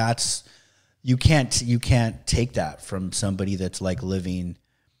 that's, you can't take that from somebody that's living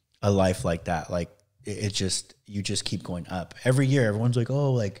a life like that. You just keep going up every year. Everyone's like,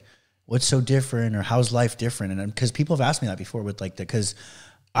 oh, what's so different or how's life different? And because people have asked me that before with because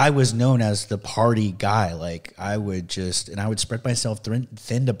I was known as the party guy. I would spread myself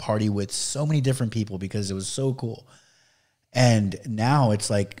thin to party with so many different people because it was so cool. And now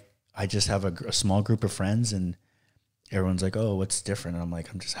it's I just have a small group of friends and everyone's like, oh, what's different? And I'm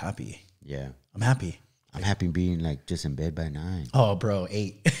like, I'm just happy. Yeah. I'm happy. I'm happy being just in bed by 9. Oh, bro,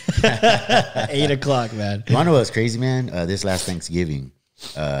 8. 8 o'clock, man. You want to know what's crazy, man? This last Thanksgiving,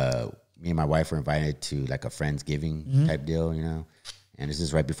 me and my wife were invited to a Friendsgiving type deal, and this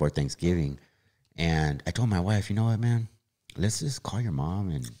is right before Thanksgiving. And I told my wife, you know what, man? Let's just call your mom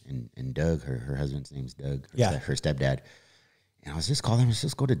and Doug, her husband's name's Doug, her stepdad. And I was just calling, let's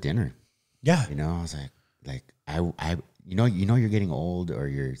just go to dinner. Yeah. I was I you're getting old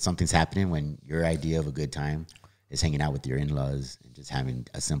or something's happening when your idea of a good time is hanging out with your in-laws and just having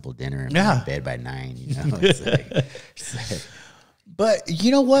a simple dinner and Yeah. in bed by 9, you know? It's like, But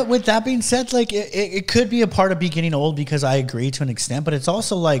you know what? With that being said, like it could be a part of me getting old because I agree to an extent, but it's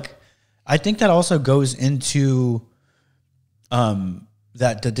also like I think that also goes into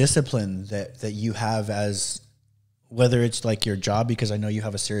that the discipline that you have as whether it's like your job, because I know you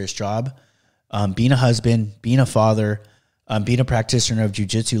have a serious job, being a husband, being a father, being a practitioner of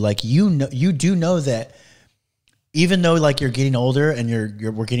jiu-jitsu, like you do know that even though like you're getting older and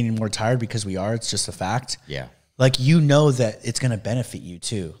we're getting more tired because we are, it's just a fact. yeah, Like, you know that it's going to benefit you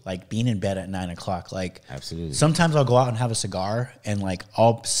too. Like being in bed at 9 o'clock, like absolutely. sometimes I'll go out and have a cigar and like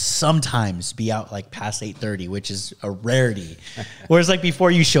I'll sometimes be out like past 8:30, which is a rarity. Whereas like before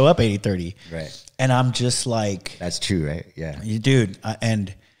you show up at 8:30. Right. And I'm just like, That's true, right? Yeah. dude.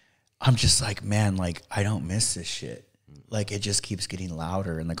 And I'm just like, man, like I don't miss this shit. Like it just keeps getting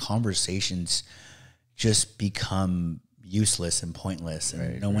louder and the conversations just become useless and pointless,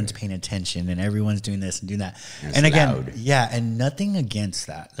 and no one's paying attention, and everyone's doing this and doing that. And again, loud. yeah, and nothing against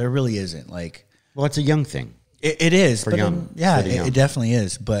that. There really isn't. Like, Well, it's a young thing. it is, For but young. yeah, For the young. it definitely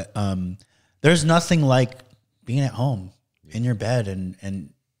is. But there's nothing like being at home in your bed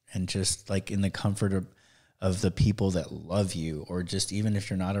and just like in the comfort of the people that love you, or just even if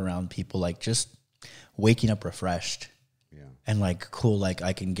you're not around people, like just waking up refreshed. Yeah. And like, cool, like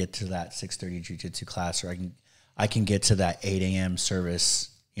I can get to that 6:30 jiu-jitsu class, or I can get to that 8 a.m. service,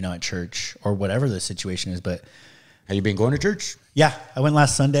 you know, at church or whatever the situation is. But Have you been going to church? yeah, I went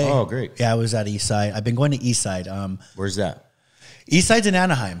last Sunday. Oh, great. Yeah, I was at Eastside. I've been going to Eastside. Where's that? Eastside's in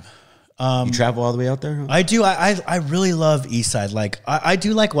Anaheim. You travel all the way out there? Huh? I do. I really love Eastside. Like I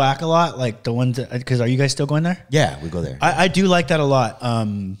do like Whack a lot. Like the ones because are you guys still going there? Yeah, we go there. I do like that a lot.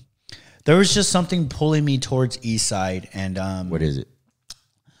 There was just something pulling me towards Eastside, and What is it?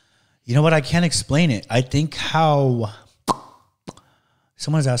 you know what? I can't explain it. I think how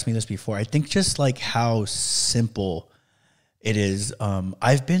someone's asked me this before. I think just like how simple it is.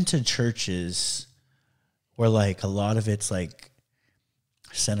 I've been to churches where like a lot of it's like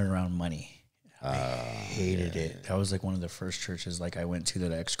centered around money. I hated it. That was like one of the first churches like I went to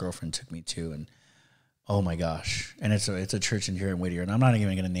that ex-girlfriend took me to, and oh my gosh. And it's a church in here in Whittier, and I'm not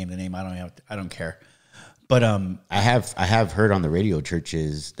even going to name the name. I don't care. But I have heard on the radio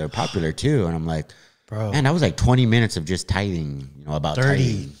churches, they're popular too, and I'm like, bro, man, that was like 20 minutes of just tithing, you know, about 30,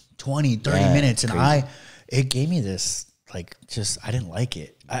 tithing. 20, 30 Yeah, minutes. And crazy. it gave me this, like, just, I didn't like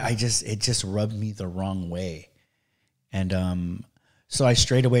it. It just rubbed me the wrong way. And so I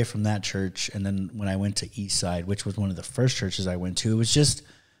strayed away from that church. And then when I went to Eastside, which was one of the first churches I went to, it was just,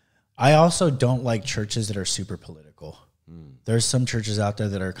 I also don't like churches that are super political. There's some churches out there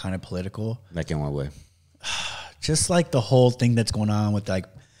that are kind of political. Like in what way? Just like the whole thing that's going on with like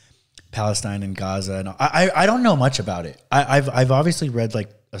Palestine and Gaza, and I don't know much about it. I've obviously read like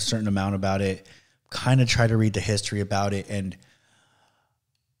a certain amount about it, kind of try to read the history about it, and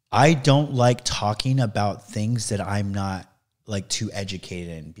I don't like talking about things that I'm not like too educated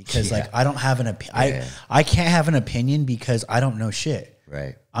in, because like I don't have an opinion. I can't have an opinion because I don't know shit.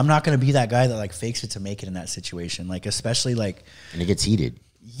 Right. I'm not going to be that guy that like fakes it to make it in that situation. Like, especially like, And it gets heated.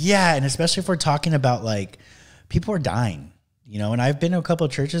 yeah, and especially if we're talking about like people are dying, you know, and I've been to a couple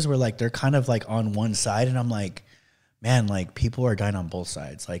of churches where like they're kind of like on one side, and I'm like, man, like people are dying on both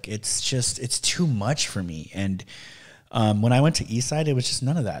sides. Like it's too much for me. And when I went to Eastside, it was just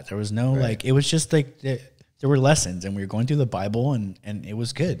none of that. There was no like, it was just like there were lessons, and we were going through the Bible, and it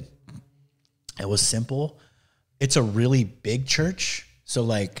was good. It was simple. It's a really big church, so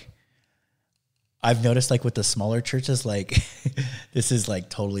like I've noticed like with the smaller churches, like this is like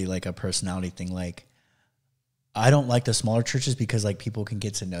totally like a personality thing. Like I don't like the smaller churches because like people can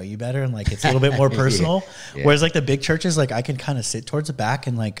get to know you better, and like it's a little bit more personal. Yeah. Whereas like the big churches, like I can kind of sit towards the back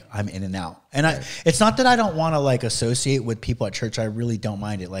and like I'm in and out. And it's not that I don't want to like associate with people at church. I really don't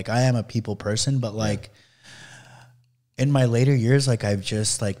mind it. Like I am a people person, but like in my later years, like I've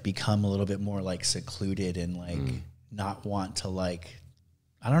just like become a little bit more like secluded and like not want to like,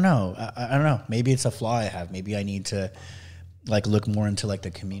 I don't know. I don't know. Maybe it's a flaw I have. Maybe I need to like look more into like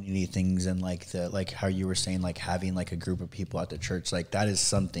the community things, and like the, like how you were saying, like having like a group of people at the church, like that is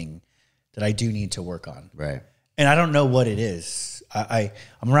something that I do need to work on. Right. And I don't know what it is. I'm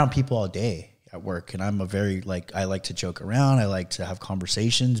around people all day at work, and I'm a very like, I like to joke around. I like to have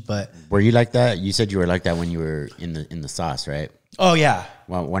conversations, but Were you like that? You said you were like that when you were in the sauce, right? oh yeah.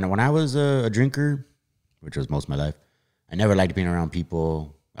 Well, when I was a drinker, which was most of my life, I never liked being around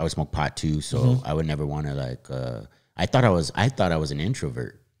people. I would smoke pot too, so I would never want to like. I thought I was an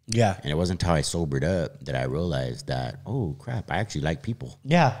introvert. Yeah. And it wasn't until I sobered up that I realized that, oh crap, I actually like people.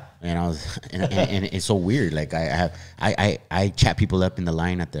 Yeah. And I was, and it's so weird. Like I chat people up in the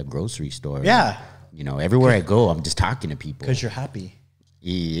line at the grocery store. Yeah. You know, everywhere I go, I'm just talking to people. Because you're happy.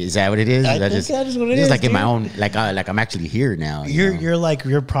 Is that what it is? I think that is what it is. It's like dude. in my own, like I'm actually here now.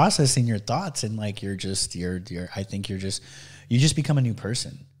 You're processing your thoughts, and like you're I think you just become a new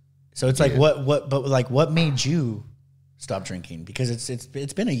person. So it's like what made you stop drinking? Because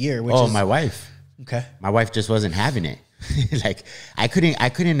it's been a year. My wife. Okay. My wife just wasn't having it. Like I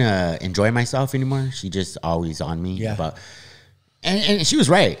couldn't enjoy myself anymore. She just always on me. Yeah. And she was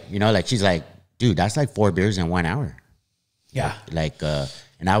right. You know, like she's like, dude, that's like 4 beers in 1 hour. Yeah.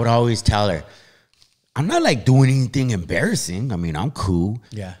 And I would always tell her, I'm not like doing anything embarrassing. I mean, I'm cool.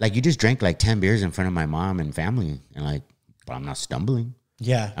 Yeah. Like you just drank like 10 beers in front of my mom and family, and like, but I'm not stumbling.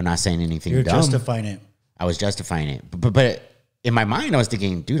 Yeah. I'm not saying anything You're dumb. justifying it. I was justifying it. But in my mind, I was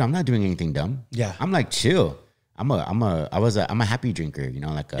thinking, dude, I'm not doing anything dumb. Yeah. I'm like chill. I'm a happy drinker, you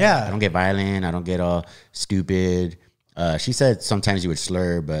know, like yeah. I don't get violent, I don't get all stupid. She said sometimes you would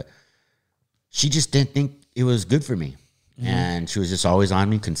slur, but she just didn't think it was good for me. Mm-hmm. And she was just always on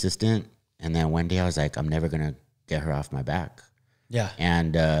me, consistent. And then one day I was like, I'm never gonna get her off my back. Yeah.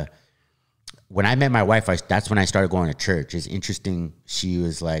 And when I met my wife, that's when I started going to church. It's interesting. She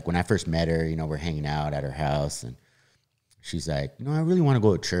was like, when I first met her, you know, we're hanging out at her house, and she's like, you know, I really want to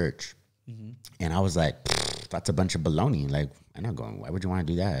go to church. Mm-hmm. And I was like, that's a bunch of baloney. Like, I'm not going. Why would you want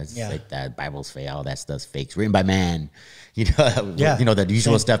to do that? It's like that Bible's fake. All that stuff's fake. Written by man. You know, you know the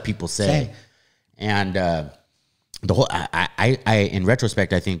usual stuff people say. Same. And the whole, I in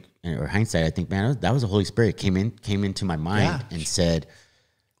retrospect, I think, or hindsight, I think, man, that was the Holy Spirit came into my mind and said,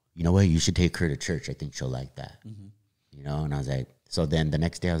 you know what, you should take her to church. I think she'll like that. Mm-hmm. You know, and I was like, so then the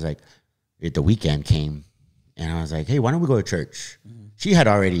next day I was like, the weekend came, and I was like, hey, why don't we go to church? Mm-hmm. She had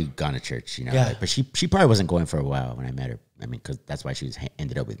already gone to church, you know, like, but she probably wasn't going for a while when I met her. I mean, because that's why she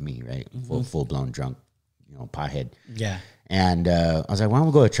ended up with me, right? Mm-hmm. Full blown drunk, you know, pothead. Yeah. And I was like, why don't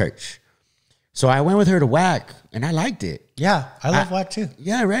we go to church? So I went with her to WAC, and I liked it. Yeah, I love WAC too.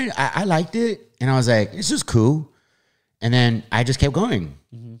 Yeah, right. I liked it, and I was like, this is cool. And then I just kept going.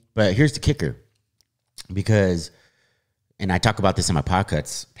 Mm-hmm. But here's the kicker, because, and I talk about this in my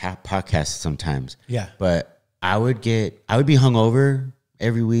podcasts sometimes. Yeah. But I would be hungover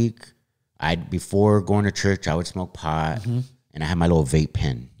every week. Before going to church, I would smoke pot, mm-hmm. and I had my little vape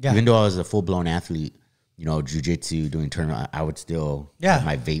pen. Yeah. Even though I was a full blown athlete, you know, jiu-jitsu, doing tournament, I would still have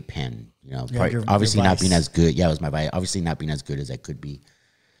my vape pen. You know, obviously not being as good. Yeah, it was my vice. Obviously not being as good as I could be.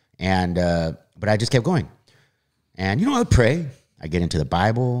 And but I just kept going. And you know, I pray. I get into the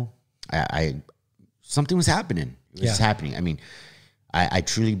Bible. Something was happening. It was happening. I mean, I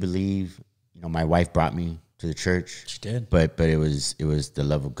truly believe. You know, my wife brought me to the church. She did. But it was the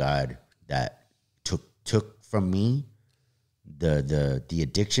love of God that took from me the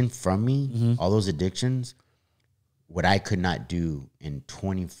addiction from me. Mm-hmm. All those addictions. What I could not do in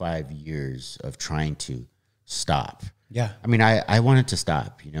 25 years of trying to stop. Yeah. I mean, I wanted to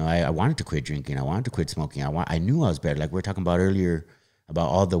stop. You know, I wanted to quit drinking. I wanted to quit smoking. I knew I was better. Like we were talking about earlier about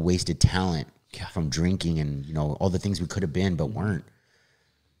all the wasted talent from drinking and, you know, all the things we could have been but weren't.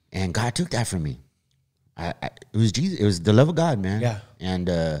 And God took that from me. It was Jesus. It was the love of God, man. Yeah. And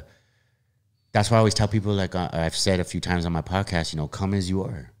that's why I always tell people, like I've said a few times on my podcast, you know, come as you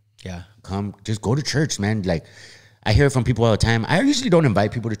are. Yeah. Come, just go to church, man. Like, I hear from people all the time. I usually don't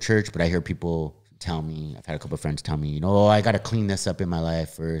invite people to church, but I hear people tell me, I've had a couple of friends tell me, you know, I got to clean this up in my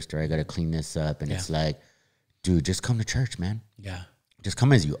life first, or I got to clean this up. And it's like, dude, just come to church, man. Yeah. Just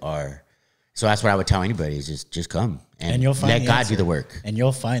come as you are. So that's what I would tell anybody is just come. And you'll find let God do the work. And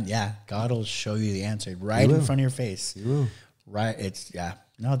you'll find, God will show you the answer right in front of your face. You will. Right.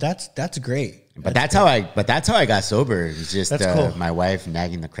 No, that's great. But that's how I got sober. It's just cool. My wife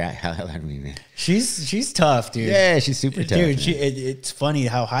nagging the crap hell out of me, man. She's tough, dude. Yeah, she's super tough. Dude, it's funny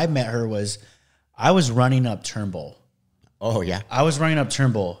how I met her was I was running up Turnbull. Oh yeah. I was running up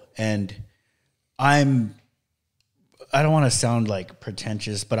Turnbull, and I don't want to sound like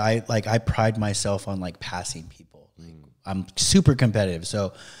pretentious, but I pride myself on like passing people. I'm super competitive.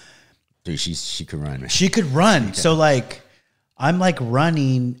 So dude, she could run, man. She could run. So like I'm like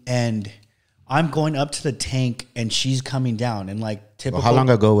running and I'm going up to the tank and she's coming down, and like typical. Well, how long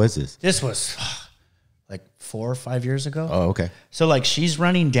ago was this? This was like 4 or 5 years ago. Oh, okay. So like she's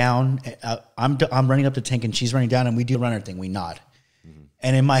running down, I'm running up the tank and she's running down, and we do the runner thing. We nod. Mm-hmm.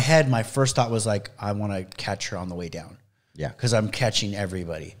 And in my head, my first thought was like, I want to catch her on the way down. Yeah. Because I'm catching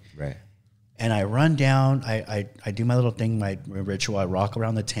everybody. Right. And I run down, I do my little thing, my ritual. I rock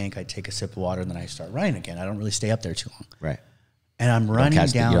around the tank, I take a sip of water, and then I start running again. I don't really stay up there too long. Right. and I'm running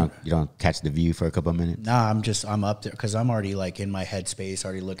down. You don't catch the view for a couple of minutes? Nah, I'm up there because I'm already like in my headspace,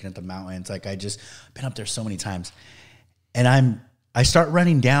 already looking at the mountains. Like I've been up there so many times, and I start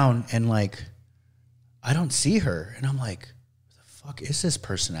running down and like, I don't see her. And I'm like, where the fuck is this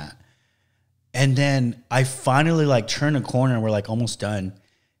person at? And then I finally like turn a corner and we're like almost done.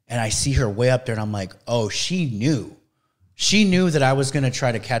 And I see her way up there and I'm like, oh, she knew. She knew that I was going to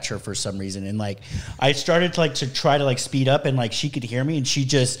try to catch her for some reason. And like, I started to try to like speed up and like, she could hear me and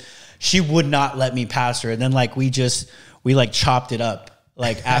she would not let me pass her. And then like, we like chopped it up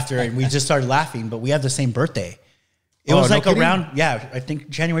like after, and we just started laughing, but we have the same birthday. It was like around, I think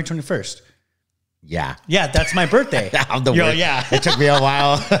January 21st. Yeah. Yeah, that's my birthday. Yeah. It took me a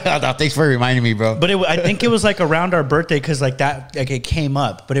while. Thanks for reminding me, bro. But I think it was like around our birthday because like that, like it came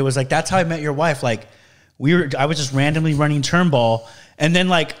up. But it was like, that's how I met your wife. Like I was just randomly running turnball. And then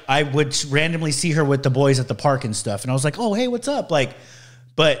like I would randomly see her with the boys at the park and stuff. And I was like, oh, hey, what's up? Like,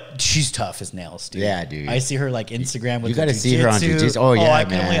 but she's tough as nails, dude. Yeah, dude. I see her like Instagram with you got to see her on jiu-jitsu. Oh yeah, I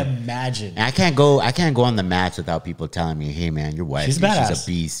can man. only imagine. And I can't go on the mats without people telling me, "Hey, man, your wife, she's a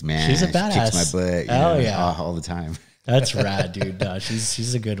beast, man. She's a badass. She kicks my butt. All the time." That's rad, dude. No,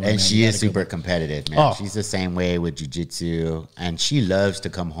 she's a good one. And man. she is super competitive, man. Oh. She's the same way with jiu-jitsu, and she loves to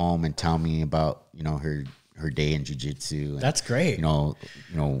come home and tell me about her day in jiu-jitsu. That's great.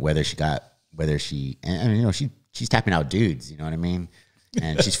 Whether she's tapping out dudes. You know what I mean?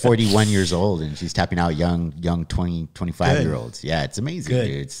 And she's 41 years old and she's tapping out young 20, 25-year-olds. Yeah, it's amazing, dude.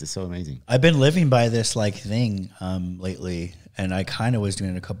 It's just so amazing. I've been living by this like thing lately, and I kind of was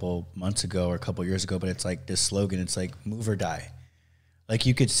doing it a couple months ago or a couple years ago, but it's like this slogan. It's like move or die. Like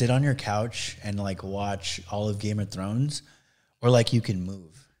you could sit on your couch and like watch all of Game of Thrones, or like you can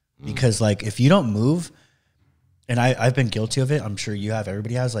move. Because like if you don't move, and I've been guilty of it, I'm sure you have,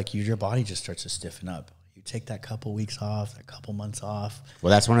 everybody has, like your body just starts to stiffen up. You take that couple weeks off, that couple months off.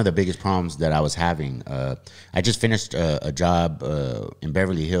 Well, that's one of the biggest problems that I was having. I just finished a job in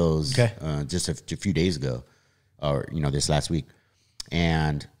Beverly Hills just a few days ago, or this last week,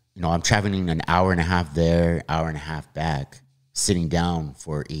 and I'm traveling an hour and a half there, hour and a half back, sitting down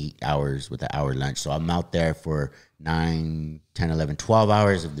for 8 hours with an hour lunch. So I'm out there for 9, 10, 11, 12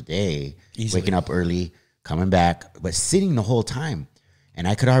 hours of the day, waking up early, coming back, but sitting the whole time, and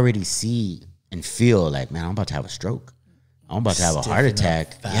I could already see and feel like, man, I'm about to have a stroke. I'm about to have a heart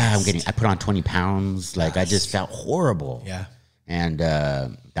attack. Yeah, I put on 20 pounds. Like I just felt horrible. Yeah. And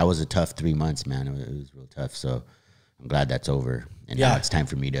that was a tough 3 months, man. It was real tough. So I'm glad that's over. And now it's time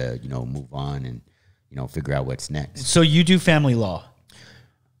for me to, move on and, figure out what's next. So you do family law?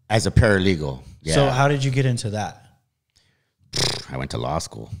 As a paralegal. Yeah. So how did you get into that? I went to law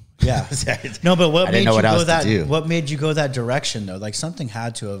school. Yeah. No, but what made you go that direction though? Like something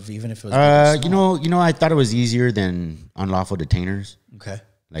had to have, even if it was I thought it was easier than unlawful detainers. Okay.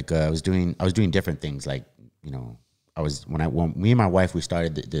 Like I was doing different things. Like, when me and my wife, we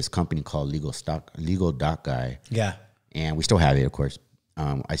started this company called Legal Doc Guy. Yeah. And we still have it, of course.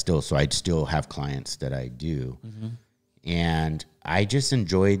 I still have clients that I do. Mm-hmm. And I just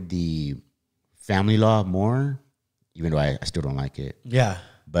enjoyed the family law more, even though I still don't like it. Yeah.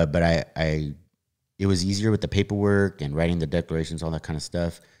 But it was easier with the paperwork and writing the declarations, all that kind of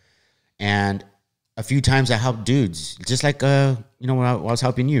stuff. And a few times I helped dudes, just like, when I was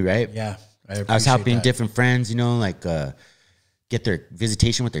helping you, right? Yeah. I was helping different friends, get their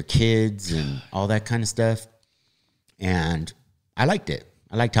visitation with their kids and all that kind of stuff. And I liked it.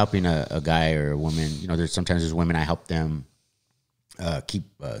 I liked helping a guy or a woman. There's women I help them keep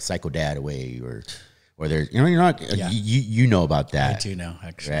psycho dad away or there's, you know about that. I do know,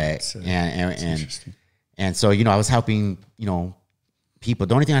 actually. Right. And so, I was helping, people.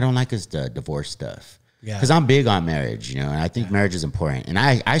 The only thing I don't like is the divorce stuff. Yeah. Because I'm big on marriage, and I think marriage is important. And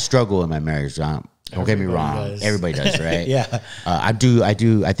I struggle in my marriage. Don't get me wrong. Everybody does, right? Yeah. I do. I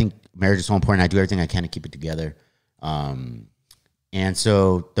think marriage is so important. I do everything I can to keep it together. And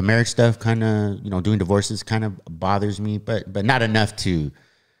so the marriage stuff kind of, doing divorces kind of bothers me, but not enough to.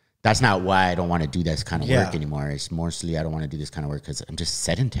 That's not why I don't want to do this kind of work anymore. It's mostly I don't want to do this kind of work because I'm just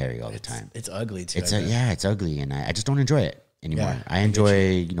sedentary all the time. It's ugly too. It's ugly, and I just don't enjoy it anymore. Yeah, I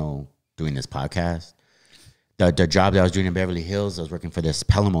enjoy doing this podcast. The job that I was doing in Beverly Hills, I was working for this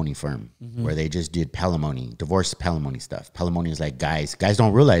palimony firm where they just did divorce palimony stuff. Palimony is like guys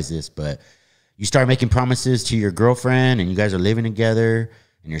don't realize this, but you start making promises to your girlfriend, and you guys are living together,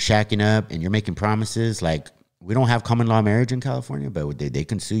 and you're shacking up, and you're making promises like. We don't have common law marriage in California, but they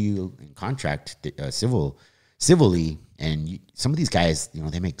can sue you in contract civilly. And some of these guys,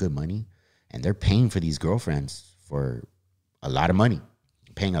 they make good money, and they're paying for these girlfriends for a lot of money,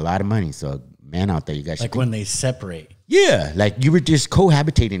 paying a lot of money. So men out there, you guys should Like when they separate. Yeah, like you were just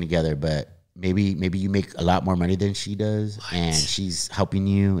cohabitating together, but maybe you make a lot more money than she does, and she's helping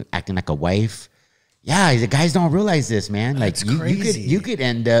you, acting like a wife. Yeah, the guys don't realize this, man. Like crazy. you could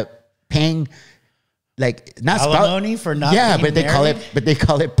end up paying like not alimony for not. Yeah, being they married?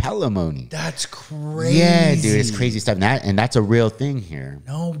 call it palimony. That's crazy. Yeah, dude, it's crazy stuff. And that's a real thing here.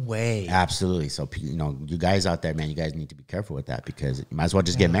 No way. Absolutely. So you guys out there, man, you guys need to be careful with that because you might as well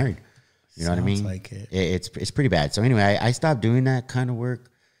just get married. You know what I mean? Like it. It's pretty bad. So anyway, I stopped doing that kind of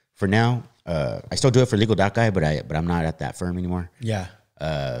work for now. I still do it for Legal.guy, but I'm not at that firm anymore. Yeah.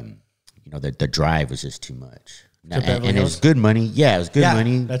 The drive was just too much. And it Hills? was good money. Yeah, it was good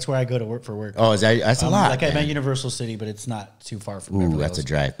money. That's where I go to work for work. Oh, that's a lot. Like I'm at Universal City, but it's not too far from. Ooh, that's a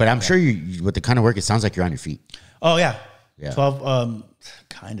drive. But I'm sure you with the kind of work, it sounds like you're on your feet. Oh yeah. 12.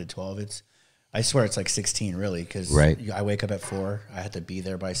 Kind of 12. I swear it's like 16 really, because I wake up at 4. I have to be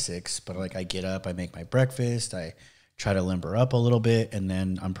there by 6. But like I get up, I make my breakfast, I try to limber up a little bit, and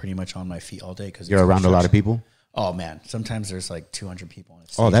then I'm pretty much on my feet all day. Because you're around a lot of people. Oh man, sometimes there's like 200 people on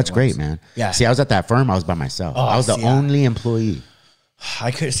it. Oh, that's great, man. Yeah. See, I was at that firm. I was by myself. I was the only employee.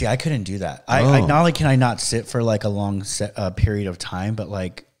 I couldn't do that. I not only can I not sit for like a long period of time, but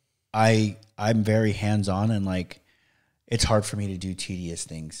like I'm very hands on, and like it's hard for me to do tedious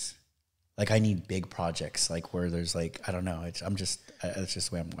things. Like I need big projects, like where there's like I don't know. It's just the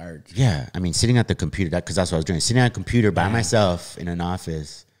way I'm wired. Yeah, I mean, sitting at the computer, because that's what I was doing. Sitting at a computer by myself in an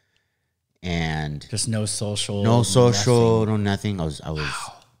office. And just no social, nothing. I was.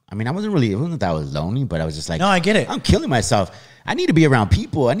 I mean, I wasn't really. It wasn't that I was lonely, but I was just like, no, I get it. I'm killing myself. I need to be around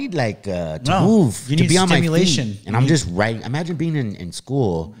people. I need like to move. You need to be on stimulation. My feet. And I'm just writing. Imagine being in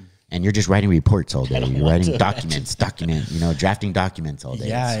school and you're just writing reports all day. You're writing documents, drafting documents all day.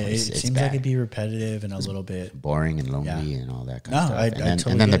 Yeah, it seems like it'd be repetitive and a little bit boring and lonely and all that kind of stuff.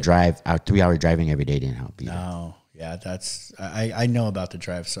 And then the drive, 3-hour driving every day didn't help either. No. Yeah, I know about the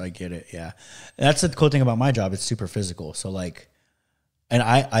drive, so I get it. Yeah. And that's the cool thing about my job. It's super physical. So like, and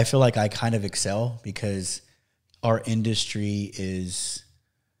I feel like I kind of excel because our industry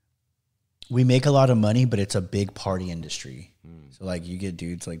we make a lot of money, but it's a big party industry. So like you get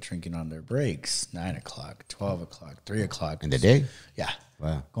dudes like drinking on their breaks, 9 o'clock, 12 o'clock, 3 o'clock. In the day? Yeah.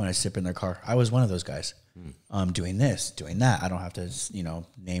 Wow. Going to sip in their car. I was one of those guys. Doing this, doing that. I don't have to,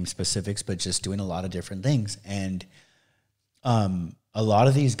 name specifics, but just doing a lot of different things. And a lot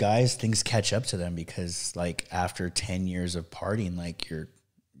of these guys, things catch up to them because like after 10 years of partying, like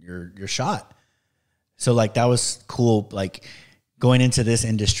you're shot. So like that was cool. Like going into this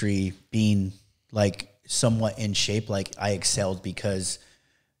industry, being like somewhat in shape, like I excelled because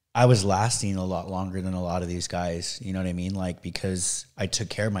I was lasting a lot longer than a lot of these guys. You know what I mean? Like, because I took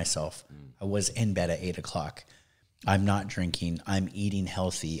care of myself. I was in bed at 8 o'clock. I'm not drinking. I'm eating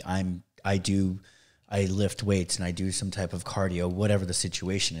healthy. I lift weights and I do some type of cardio, whatever the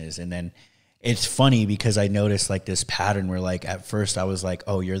situation is. And then it's funny because I noticed like this pattern where like at first I was like,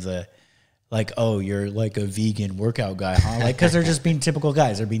 you're like a vegan workout guy, huh? Like, cause they're just being typical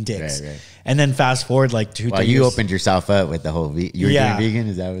guys. They're being dicks. Right. And then fast forward like 2 years. You opened yourself up with the whole you were doing vegan?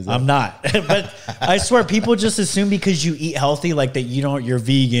 Is that what it was? I'm not. But I swear people just assume because you eat healthy, like that you're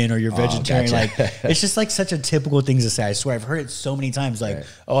vegan or you're vegetarian. Gotcha. Like it's just like such a typical thing to say. I swear I've heard it so many times. Like,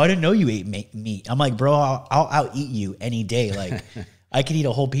 I didn't know you ate meat. I'm like, bro, I'll eat you any day. Like I could eat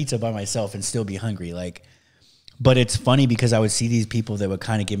a whole pizza by myself and still be hungry. Like, but it's funny because I would see these people that would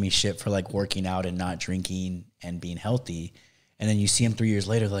kind of give me shit for like working out and not drinking and being healthy. And then you see them 3 years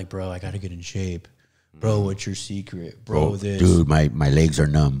later, they're like, bro, I got to get in shape. Bro, what's your secret? Bro, this. Dude, my legs are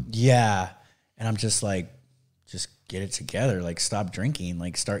numb. Yeah. And I'm just like, just get it together. Like stop drinking,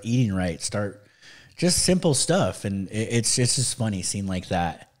 like start eating right, start just simple stuff. And it's just funny seeing like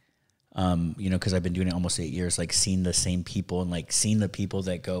that. Cause I've been doing it almost 8 years, like seeing the same people and like seeing the people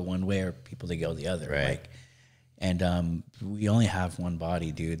that go one way or people that go the other. Right. Like, and we only have one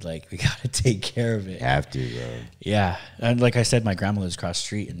body, dude. Like we gotta take care of it. You have to, bro. Yeah, and like I said, my grandma lives across the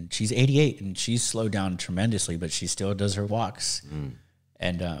street, and she's 88, and she's slowed down tremendously, but she still does her walks.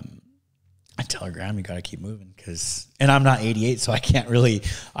 And I tell her, Grandma, you gotta keep moving, and I'm not 88, so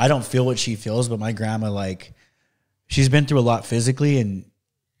I don't feel what she feels. But my grandma, like, she's been through a lot physically, and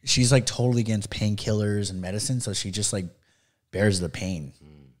she's like totally against painkillers and medicine, so she just like bears the pain.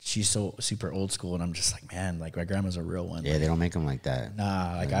 She's so super old school, and I'm just like, man, like my grandma's a real one. Yeah, they don't make them like that.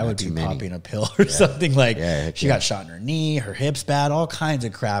 Nah, like I would be popping a pill or something. Like she got shot in her knee, her hip's bad, all kinds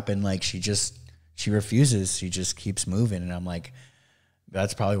of crap, and like she refuses. She just keeps moving, and I'm like,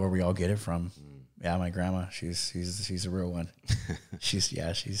 that's probably where we all get it from. Yeah, my grandma, she's a real one. she's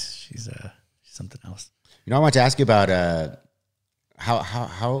something else. I want to ask you about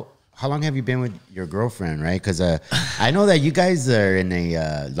how how long have you been with your girlfriend, right? Because I know that you guys are in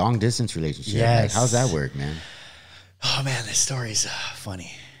a long distance relationship. Yes. Like, how's that work, man? Oh man, this story's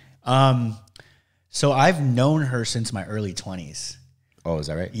funny. So I've known her since my early 20s. Oh, is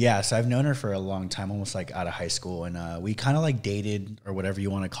that right? Yeah, so I've known her for a long time, almost like out of high school. And we kind of like dated or whatever you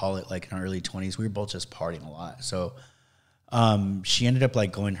want to call it, like in our early 20s. We were both just partying a lot. So she ended up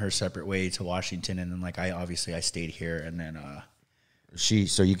like going her separate way to Washington. And then like I stayed here. And then she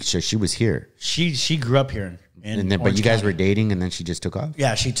was here. She grew up here but you guys were dating and then she just took off?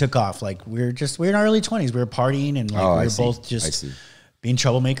 Yeah, she took off. Like we're in our early 20s. We were partying and like we were both just being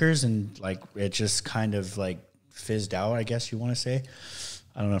troublemakers, and like it just kind of like fizzed out, I guess you want to say.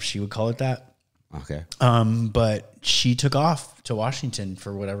 I don't know if she would call it that. Okay. But she took off to Washington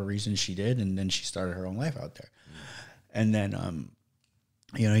for whatever reason she did, and then she started her own life out there. And then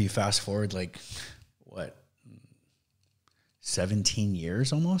you know, you fast forward like what, 17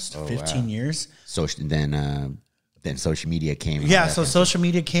 years almost, 15 years. So then social media came. Yeah, so social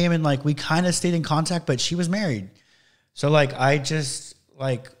media came, and like we kind of stayed in contact, but she was married. So like I just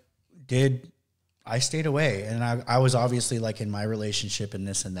like I stayed away, and I was obviously like in my relationship and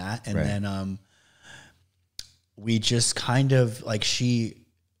this and that. And then we just kind of like she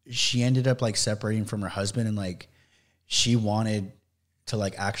ended up like separating from her husband, and like she wanted to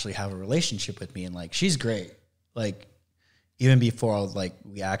like actually have a relationship with me, and like she's great. Like even before like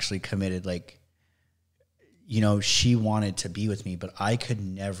we actually committed, like, you know, she wanted to be with me, but I could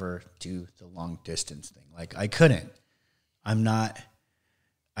never do the long distance thing. Like I couldn't.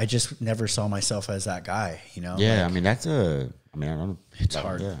 I just never saw myself as that guy, you know? Yeah. Like, I mean, I don't know. It's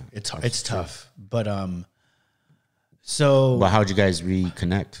hard. Yeah, It's tough. But, so. But how'd you guys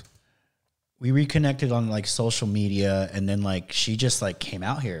reconnect? We reconnected on like social media, and then like, she just like came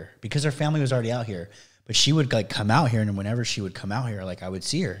out here because her family was already out here, but she would like come out here. And whenever she would come out here, like I would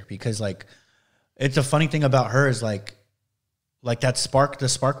see her, because like, it's a funny thing about her is like that spark, the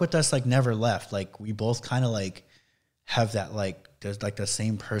spark with us, like never left. Like we both kind of like have that, like, there's like the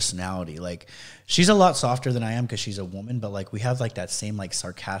same personality. Like she's a lot softer than I am because she's a woman, but like we have like that same like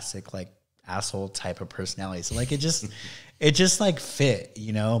sarcastic, like asshole type of personality. So like it just like fit,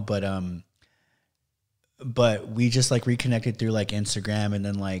 you know, but we just like reconnected through like Instagram, and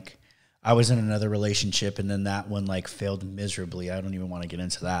then like I was in another relationship, and then that one like failed miserably. I don't even want to get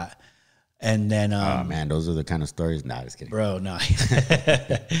into that. And then, oh man, those are the kind of stories. Nah, just kidding, bro. No,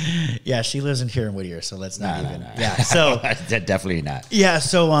 yeah, she lives in here in Whittier, so let's not even. Nah. Yeah, so definitely not. Yeah,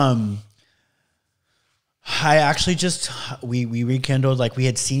 so I actually just we rekindled. Like we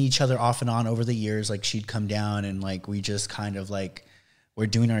had seen each other off and on over the years. Like she'd come down, and like we just kind of like we're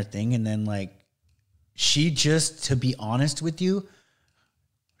doing our thing, and then like she just, to be honest with you,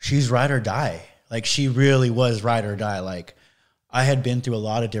 she's ride or die. Like she really was ride or die. Like I had been through a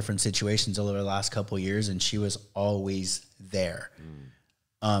lot of different situations over the last couple of years, and she was always there.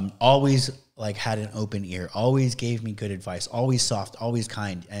 Always like had an open ear, always gave me good advice, always soft, always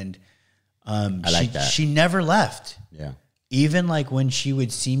kind. And I like that. She never left. Yeah. Even like when she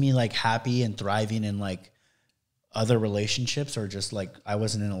would see me like happy and thriving in like other relationships, or just like I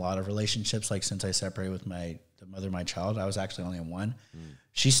wasn't in a lot of relationships, like since I separated with the mother of my child, I was actually only in one.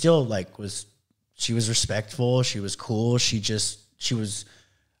 She still like she was respectful. She was cool. She was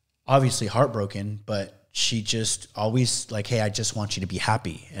obviously heartbroken, but she just always like, hey, I just want you to be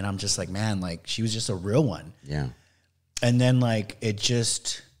happy. And I'm just like, man, like she was just a real one. Yeah. And then like, it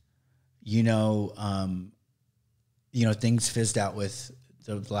just, you know, things fizzed out with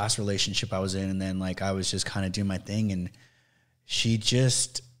the last relationship I was in. And then like, I was just kind of doing my thing, and she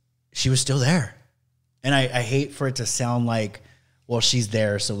was still there. And I hate for it to sound like, well, she's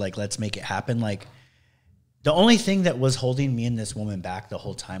there, so like, let's make it happen. Like the only thing that was holding me and this woman back the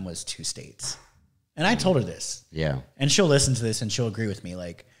whole time was 2 states. And I told her this. Yeah. And she'll listen to this and she'll agree with me.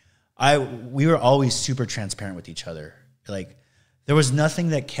 Like we were always super transparent with each other. Like there was nothing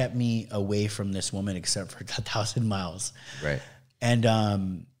that kept me away from this woman except for 1,000 miles. Right.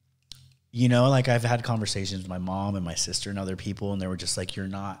 And, you know, like I've had conversations with my mom and my sister and other people, and they were just like, you're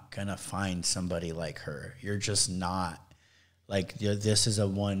not going to find somebody like her. You're just not. Like this is a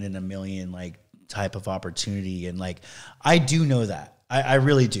 1 in a million, like type of opportunity. And like, I do know that. I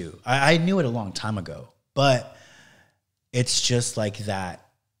really do. I knew it a long time ago, but it's just like that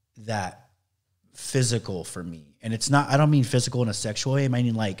physical for me. And it's not, I don't mean physical in a sexual way. I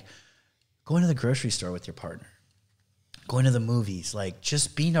mean like going to the grocery store with your partner, going to the movies, like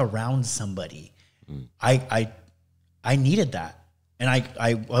just being around somebody. I needed that. And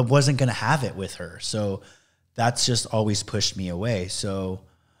I wasn't going to have it with her. So that's just always pushed me away. So,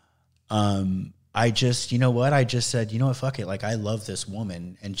 I just, you know what? I just said, you know what? Fuck it. Like, I love this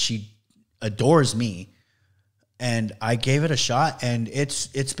woman and she adores me. And I gave it a shot, and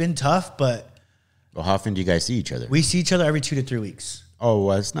it's been tough, but. Well, how often do you guys see each other? We see each other every 2 to 3 weeks. Oh,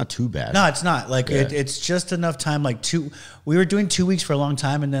 well, it's not too bad. No, it's not. Like, it's just enough time. Like, we were doing 2 weeks for a long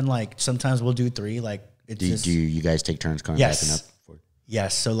time, and then, like, sometimes we'll do 3. Like, it's do you guys take turns coming back and up?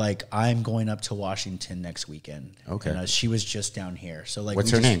 Yes. So, like, I'm going up to Washington next weekend. Okay. And, she was just down here. So, like,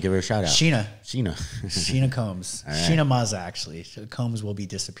 what's her name? Give her a shout out. Sheena. Sheena Combs. Right. Sheena Maza, actually. Combs will be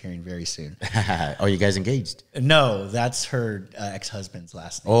disappearing very soon. Oh, you guys engaged? No, that's her ex-husband's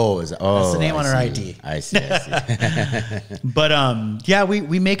last name. Oh, that's the name on her ID. I see. But yeah,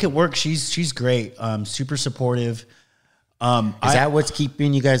 we make it work. She's great. Super supportive. Is that what's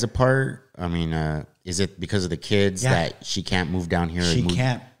keeping you guys apart? I mean, is it because of the kids that she can't move down here?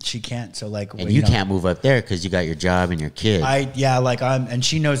 She can't. So, like, and you can't move up there because you got your job and your kid. And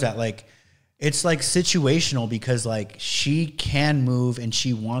she knows that. Like, it's like situational because, like, she can move and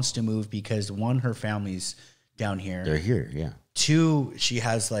she wants to move because, 1, her family's down here. They're here, yeah. 2, she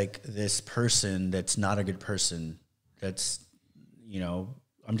has, like, this person that's not a good person. That's,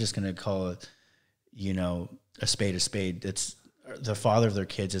 I'm just gonna call it, a spade a spade. It's the father of their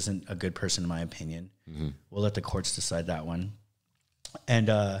kids isn't a good person in my opinion. Mm-hmm. We'll let the courts decide that one. And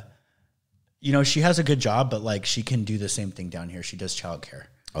she has a good job, but, like, she can do the same thing down here. She does childcare.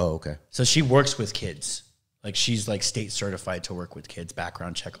 Oh, okay. So she works with kids. Like, she's, like, state certified to work with kids,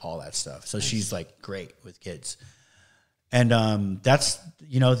 background check, all that stuff. So she's, like, great with kids. And that's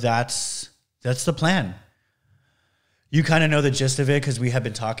the plan. You kind of know the gist of it because we have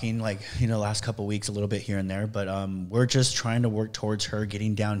been talking, like, last couple of weeks a little bit here and there. But we're just trying to work towards her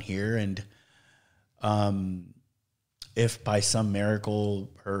getting down here. And if by some miracle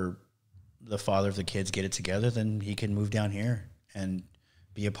the father of the kids get it together, then he can move down here and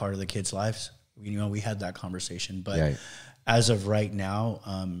be a part of the kids' lives. We had that conversation. But as of right now,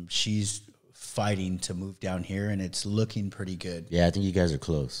 she's fighting to move down here, and it's looking pretty good. Yeah, I think you guys are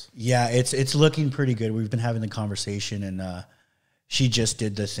close. Yeah, it's looking pretty good. We've been having the conversation, and she just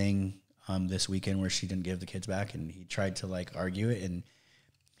did the thing this weekend where she didn't give the kids back, and he tried to, like, argue it, and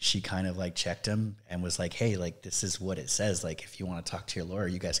she kind of, like, checked him and was like, hey, like, this is what it says. Like, if you want to talk to your lawyer,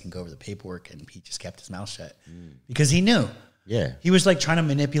 you guys can go over the paperwork, and he just kept his mouth shut because he knew. Yeah. He was, like, trying to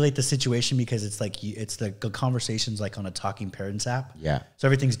manipulate the situation because it's, like, it's the conversations, like, on a Talking Parents app. Yeah. So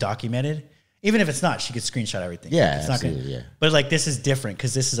everything's documented. Even if it's not, she could screenshot everything. Yeah, it's absolutely, not gonna, But, like, this is different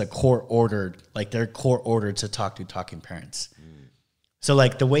because this is a court ordered, like, they're court ordered to talk to Talking Parents. So,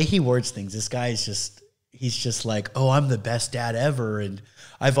 like, the way he words things, this guy is just, he's just like, oh, I'm the best dad ever, and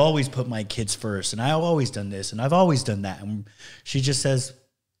I've always put my kids first, and I've always done this, and I've always done that. And she just says,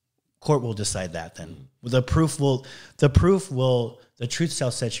 court will decide that then. The truth shall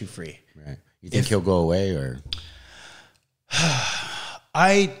set you free. Right. You think he'll go away, or?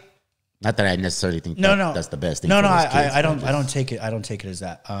 Not that I necessarily think that's the best thing. I don't take it as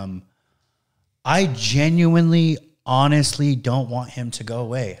that. I genuinely, honestly don't want him to go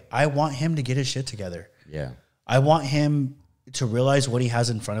away. I want him to get his shit together. Yeah. I want him to realize what he has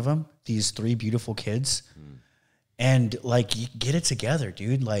in front of him, these 3 beautiful kids, and, like, get it together,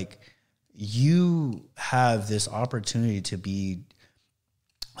 dude. Like, you have this opportunity to be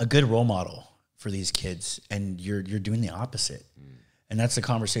a good role model for these kids, and you're doing the opposite. And that's the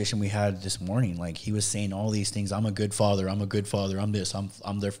conversation we had this morning. Like, he was saying all these things. I'm a good father. I'm a good father. I'm this.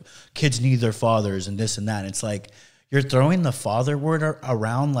 I'm their kids need their fathers and this and that. And it's like you're throwing the father word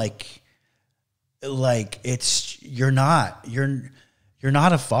around like it's you're not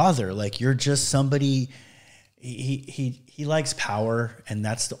a father. Like, you're just somebody. He likes power, and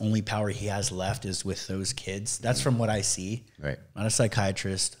that's the only power he has left is with those kids. That's from what I see. Right. I'm not a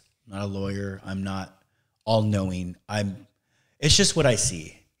psychiatrist. I'm not a lawyer. I'm not all knowing. It's just what I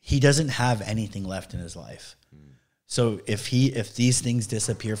see. He doesn't have anything left in his life. So if these things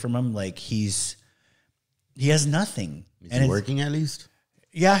disappear from him, like, he has nothing. Is he working at least?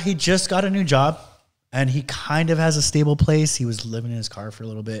 Yeah, he just got a new job, and he kind of has a stable place. He was living in his car for a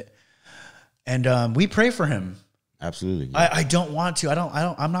little bit, and we pray for him. Absolutely. Yeah. I don't want to.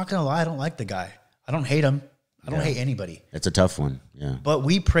 I'm not gonna lie. I don't like the guy. I don't hate him. I don't hate anybody. It's a tough one. Yeah. But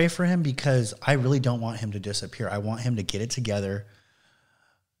we pray for him because I really don't want him to disappear. I want him to get it together.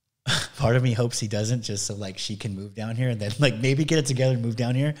 Part of me hopes he doesn't, just so, like, she can move down here and then, like, maybe get it together and move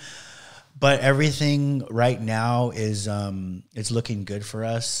down here. But everything right now is it's looking good for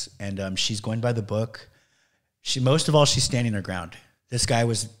us, and she's going by the book. Most of all, she's standing her ground. This guy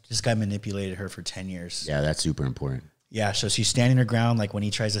manipulated her for 10 years. Yeah, that's super important. Yeah, so she's standing her ground. Like, when he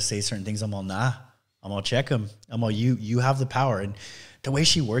tries to say certain things, I'm all, nah. I'm gonna check him. I'm all, you have the power. And the way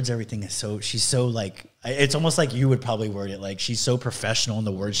she words everything is she's so like, it's almost like you would probably word it. Like she's so professional in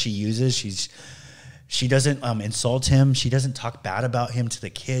the words she uses. She doesn't insult him. She doesn't talk bad about him to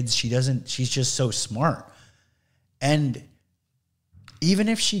the kids. She's just so smart. And even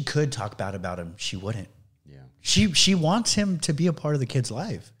if she could talk bad about him, she wouldn't. Yeah. She wants him to be a part of the kid's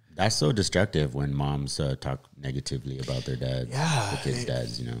life. That's so destructive when moms talk negatively about their dads. Yeah. The kids'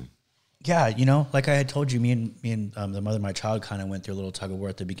 dads, Yeah, like I had told you, me and the mother of my child kind of went through a little tug of war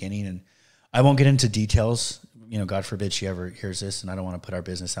at the beginning, and I won't get into details. God forbid she ever hears this, and I don't want to put our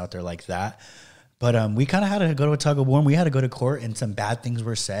business out there like that. But we kind of had to go to a tug of war, and we had to go to court, and some bad things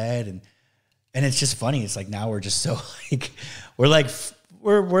were said, and it's just funny. It's like now we're just so like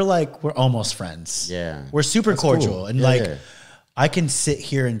we're almost friends. Yeah, we're super cordial, cool. and Yeah. I can sit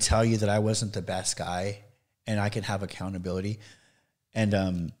here and tell you that I wasn't the best guy, and I can have accountability,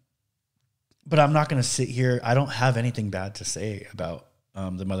 and but I'm not going to sit here. I don't have anything bad to say about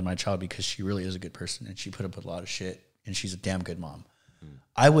the mother of my child because she really is a good person and she put up with a lot of shit and she's a damn good mom.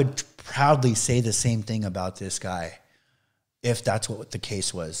 I would proudly say the same thing about this guy if that's what the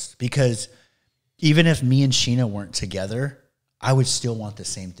case was, because even if me and Sheena weren't together, I would still want the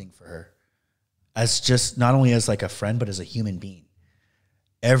same thing for her, as just not only as like a friend, but as a human being.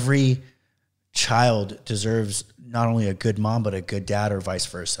 Every child deserves not only a good mom, but a good dad, or vice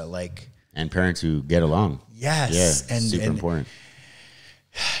versa. And parents who get along. Yes. Yeah, super important.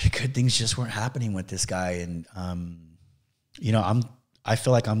 Good things just weren't happening with this guy. And, I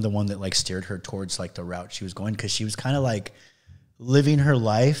feel like I'm the one that steered her towards the route she was going, because she was kind of living her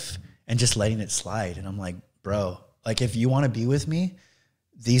life and just letting it slide. And I'm like, bro, if you want to be with me,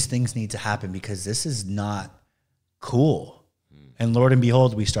 these things need to happen, because this is not cool. And Lord and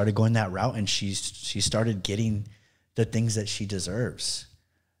behold, we started going that route, and she started getting the things that she deserves.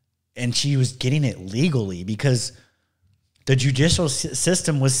 And she was getting it legally because the judicial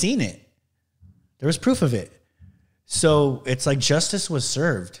system was seeing it. There was proof of it. So it's like justice was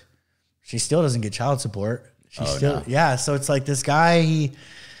served. She still doesn't get child support. So it's like this guy,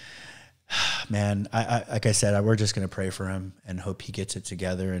 man, I like I said, we're just going to pray for him and hope he gets it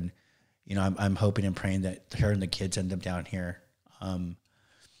together. And, I'm hoping and praying that her and the kids end up down here.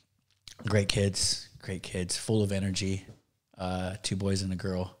 Great kids, full of energy, 2 boys and a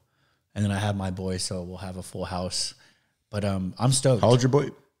girl. And then I have my boy, so we'll have a full house. But I'm stoked. How old's your boy?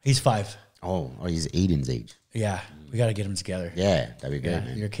 He's 5. Oh, he's Aiden's age. Yeah, we got to get him together. Yeah, that'd be good,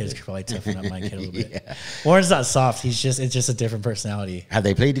 man. Your kid's probably toughen up my kid a little bit. Warren's not soft. It's just a different personality. Have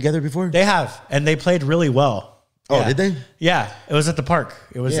they played together before? They have, and they played really well. Oh, yeah. Did they? Yeah, it was at the park.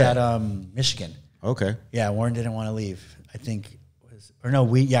 It was at Michigan. Okay. Yeah, Warren didn't want to leave. I think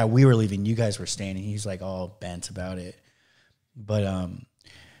we were leaving. You guys were staying, and he's all bent about it. But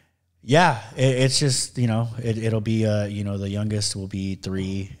it's just it'll be the youngest will be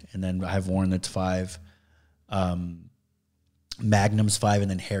 3, and then I have Warren that's 5. Magnum's 5,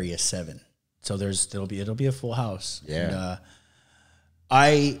 and then Harry is 7. So it'll be a full house. Yeah.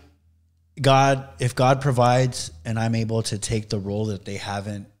 And, if God provides and I'm able to take the role that they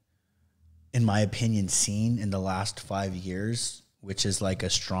haven't, in my opinion, seen in the last 5 years, which is a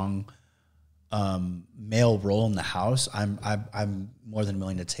strong male role in the house, I'm more than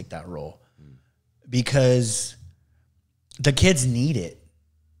willing to take that role, because the kids need it.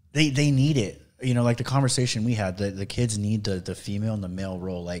 They need it. The conversation we had, the kids need the female and the male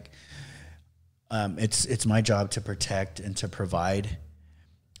role. It's my job to protect and to provide.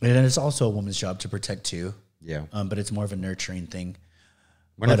 And it's also a woman's job to protect too. Yeah. But it's more of a nurturing thing.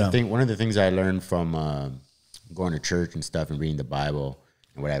 One of the things I learned from going to church and stuff and reading the Bible,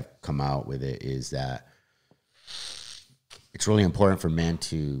 and what I've come out with it, is that it's really important for men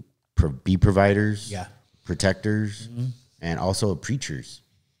to be providers, protectors, and also preachers.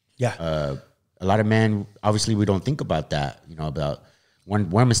 Yeah. A lot of men, obviously, we don't think about that. About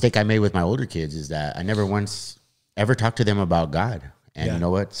one mistake I made with my older kids is that I never once ever talked to them about God. And you know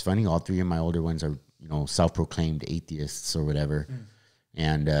what? It's funny. All 3 of my older ones are, self-proclaimed atheists or whatever.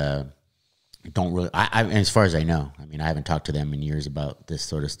 And don't really, as far as I know, I haven't talked to them in years about this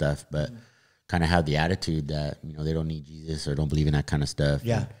sort of stuff, but kind of have the attitude that, they don't need Jesus or don't believe in that kind of stuff.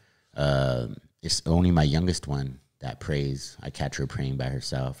 Yeah. And, it's only my youngest one that prays. I catch her praying by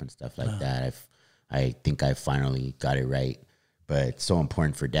herself and stuff like that. I think I finally got it right. But it's so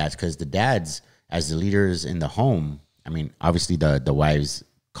important for dads, because the dads, as the leaders in the home, obviously the wives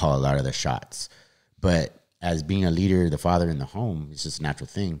call a lot of the shots, but as being a leader, the father in the home, it's just a natural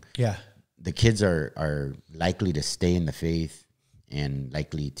thing. Yeah. The kids are likely to stay in the faith and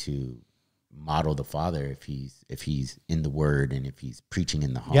likely to model the father if he's in the word and if he's preaching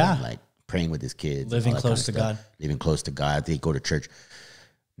in the home, praying with his kids, living close to God, living close to God. They go to church,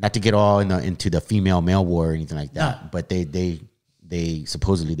 not to get all into the female male war or anything like that, but they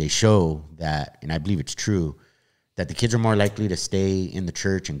supposedly they show that, and I believe it's true, that the kids are more likely to stay in the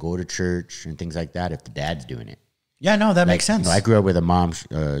church and go to church and things like that if the dad's doing it. Yeah, no, that makes sense. You know, I grew up with a mom.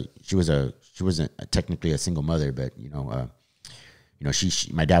 She wasn't technically a single mother, but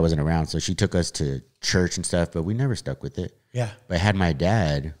my dad wasn't around, so she took us to church and stuff, but we never stuck with it. Yeah. But I had my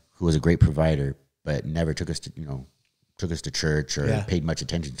dad, who was a great provider, but never took us to church or paid much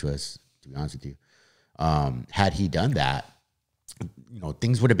attention to us, to be honest with you. Had he done that,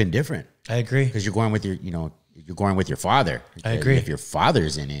 things would have been different. I agree. Because you're going with your father. I agree. If your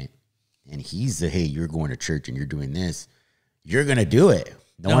father's in it and he's hey, you're going to church and you're doing this, you're going to do it.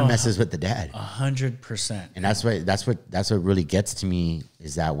 No one messes with the dad. 100%. And that's what really gets to me,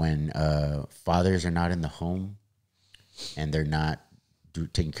 is that when fathers are not in the home and they're not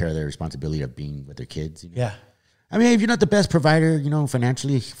taking care of their responsibility of being with their kids. Yeah. I mean, if you're not the best provider,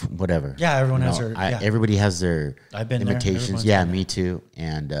 financially, whatever. Yeah, everyone has their. Everybody has their limitations. Yeah, me too.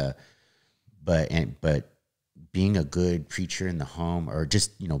 And but being a good preacher in the home, or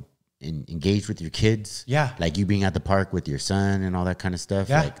just engaged with your kids. Yeah, like you being at the park with your son and all that kind of stuff.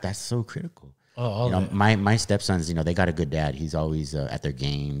 Yeah, like that's so critical. Oh, my stepsons, they got a good dad. He's always at their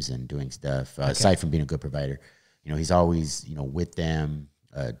games and doing stuff. Aside from being a good provider, he's always with them.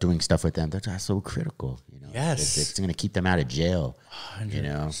 Doing stuff with them, that's so critical. Yes, it's going to keep them out of jail.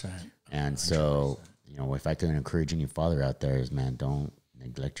 100%. And so, if I can encourage any father out there, is man, don't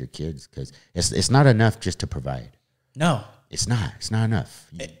neglect your kids, because it's not enough just to provide. No, it's not. It's not enough.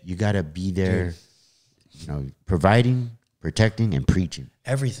 You got to be there, providing, protecting, and preaching.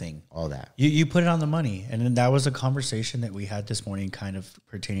 Everything, all that. You put it on the money, and then that was a conversation that we had this morning, kind of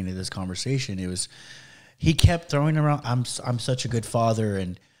pertaining to this conversation. It was. He kept throwing around, I'm such a good father,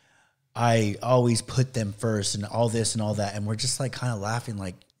 and I always put them first, and all this and all that. And we're just like kind of laughing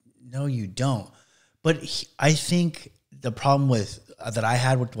like, no, you don't. But I think the problem that I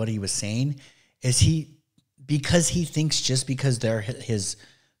had with what he was saying is because he thinks just because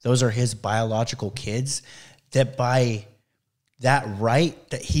those are his biological kids, that by that right,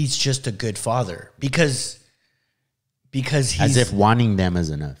 that he's just a good father. Because he's. As if wanting them is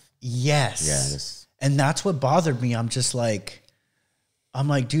enough. Yes. Yeah, and that's what bothered me. I'm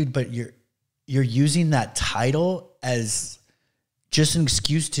like, dude, but you're using that title as just an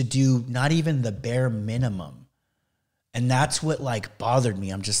excuse to do not even the bare minimum. And that's what bothered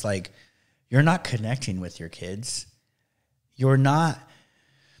me. I'm just like, you're not connecting with your kids. There's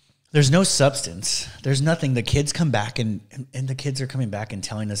no substance. There's nothing. The kids come back and the kids are coming back and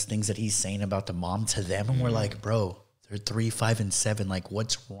telling us things that he's saying about the mom to them. And we're like, bro, they're 3, 5, and 7. Like,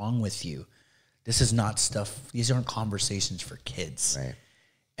 what's wrong with you? This is not stuff. These aren't conversations for kids. Right.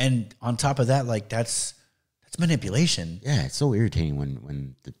 And on top of that, that's manipulation. Yeah, it's so irritating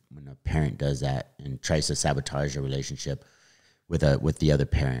when a parent does that and tries to sabotage a relationship with the other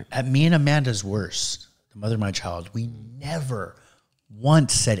parent. At me and Amanda's worst, the mother of my child, we never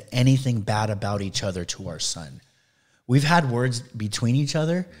once said anything bad about each other to our son. We've had words between each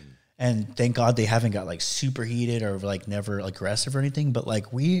other, and thank God they haven't got super heated or never aggressive or anything. But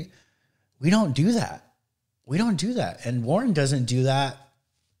we don't do that. We don't do that. And Warren doesn't do that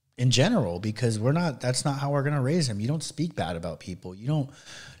in general, because that's not how we're going to raise him. You don't speak bad about people. You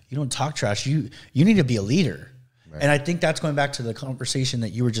don't talk trash. You need to be a leader. Right. And I think that's going back to the conversation that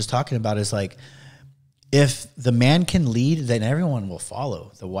you were just talking about, is if the man can lead, then everyone will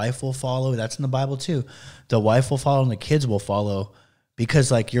follow. The wife will follow. That's in the Bible too. The wife will follow and the kids will follow,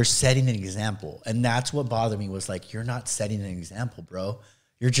 because you're setting an example. And that's what bothered me, was you're not setting an example, bro.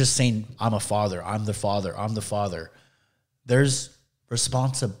 You're just saying, I'm a father, I'm the father, I'm the father. There's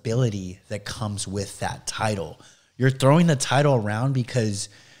responsibility that comes with that title. You're throwing the title around because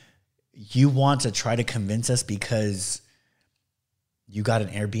you want to try to convince us, because you got an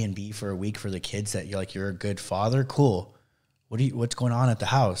Airbnb for a week for the kids, that you're a good father. Cool. What's going on at the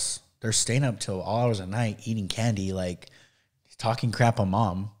house? They're staying up till all hours of the night, eating candy, talking crap on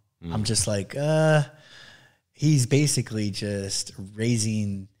mom. I'm just he's basically just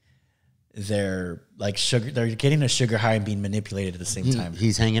raising their sugar. They're getting a sugar high and being manipulated at the same time.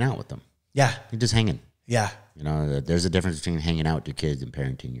 He's hanging out with them. Yeah. He's just hanging. Yeah. There's a difference between hanging out with your kids and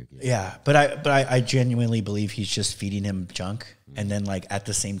parenting your kids. Yeah. But I genuinely believe he's just feeding him junk. And then at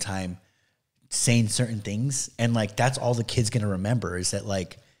the same time saying certain things. And that's all the kid's going to remember, is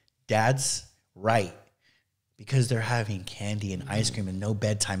that dad's right. Because they're having candy and ice cream and no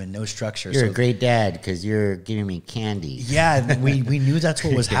bedtime and no structure. You're a great dad because you're giving me candy. Yeah, we knew that's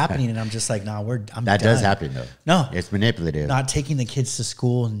what was happening, and I'm just like, nah, I'm that done. does happen though. No, it's manipulative. Not taking the kids to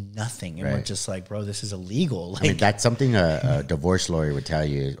school, nothing, and we're just like, bro, this is illegal. Like, I mean, that's something a divorce lawyer would tell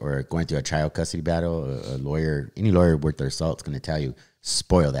you, or going through a child custody battle. A lawyer, any lawyer worth their salt, is going to tell you,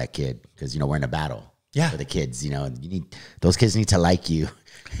 spoil that kid because we're in a battle. Yeah, for the kids, you need those kids need to like you.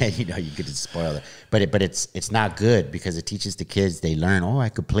 And you could just spoil it, but it's not good because it teaches the kids. They learn, I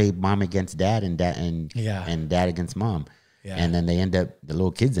could play mom against dad and dad and dad against mom, and then the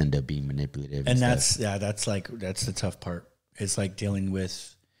little kids end up being manipulative. And that's the tough part. It's like dealing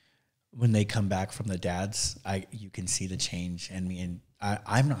with when they come back from the dads. You can see the change, and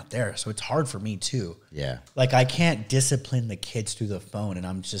I'm not there, so it's hard for me too. Yeah, like I can't discipline the kids through the phone, and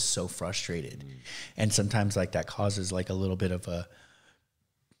I'm just so frustrated, and sometimes like that causes like a little bit of a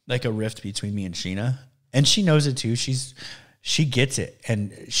rift between me and Sheena, and she knows it too. She gets it,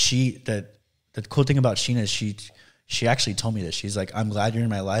 and the cool thing about Sheena is she actually told me this. She's like, I'm glad you're in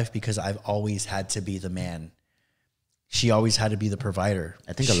my life because I've always had to be the man. She always had to be the provider.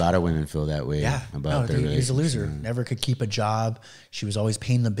 I think a lot of women feel that way. Yeah, about their he's a loser. Never could keep a job. She was always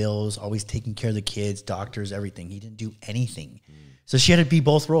paying the bills, always taking care of the kids, doctors, everything. He didn't do anything, so she had to be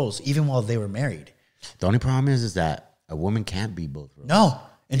both roles, even while they were married. The only problem is that a woman can't be both roles. No.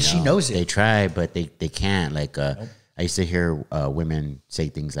 And she knows it. They try, but they can't. Like I used to hear women say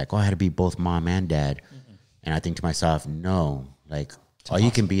things like, I had to be both mom and dad. And I think to myself, no. Like all you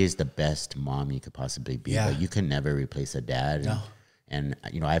can be is the best mom you could possibly be. Yeah. But you can never replace a dad. No. And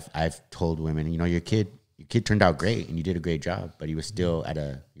I've told women, your kid turned out great and you did a great job, but your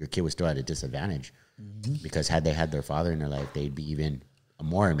kid was still at a disadvantage. Because had they had their father in their life, they'd be even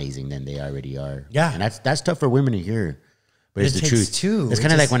more amazing than they already are. Yeah. And that's tough for women to hear. But it's the truth too. It's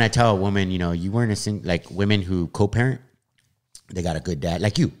kind of like when I tell a woman, you weren't like women who co-parent, they got a good dad.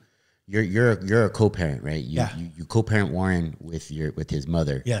 Like you're a co-parent, right? You co-parent Warren with his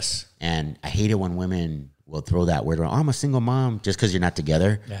mother. Yes. And I hate it when women will throw that word around. I'm a single mom just because you're not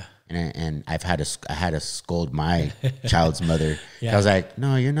together. Yeah. And I had to scold my child's mother. Yeah. I was like,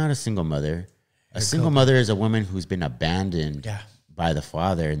 no, you're not a single mother. A single mother is a woman who's been abandoned by the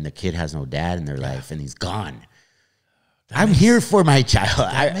father, and the kid has no dad in their life, and he's gone. I'm here for my child.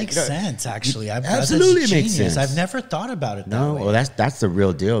 That makes sense, actually. Absolutely makes sense. I've never thought about it that way. Well, that's the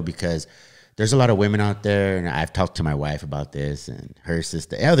real deal because there's a lot of women out there, and I've talked to my wife about this and her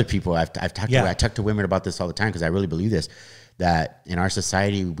sister, and other people. I talk to women about this all the time because I really believe this, that in our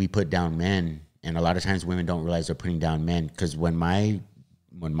society we put down men, and a lot of times women don't realize they're putting down men. Because when my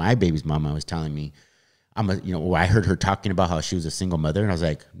baby's mama was telling me, I heard her talking about how she was a single mother, and I was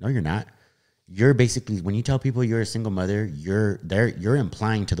like, no, you're not. You're basically, when you tell people you're a single mother, you're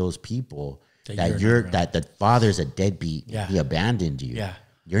implying to those people that the father's a deadbeat. Yeah. He abandoned you. Yeah.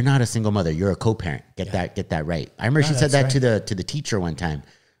 You're not a single mother. You're a co-parent. Get that right. I remember she said that to the teacher one time.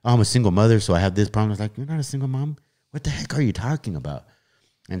 I'm a single mother, so I have this problem. I was like, you're not a single mom? What the heck are you talking about?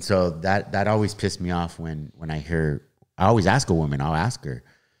 And so that always pissed me off when I always ask a woman, I'll ask her,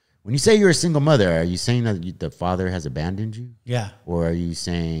 when you say you're a single mother, are you saying that the father has abandoned you? Yeah. Or are you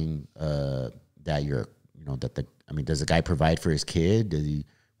saying that you're, does the guy provide for his kid? Does he,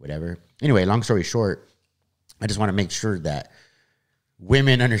 whatever? Anyway, long story short, I just want to make sure that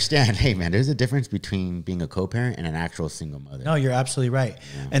women understand, hey, man, there's a difference between being a co-parent and an actual single mother. No, you're absolutely right.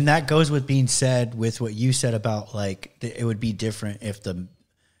 Yeah. And that goes with being said with what you said about, like, it would be different if the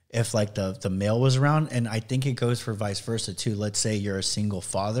male was around. And I think it goes for vice versa too. Let's say you're a single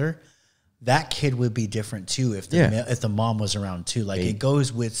father, that kid would be different too if the mom was around too. Like it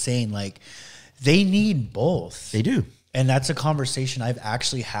goes with saying, like, they need both. They do. And that's a conversation I've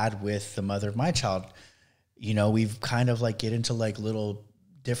actually had with the mother of my child. We've kind of like get into like little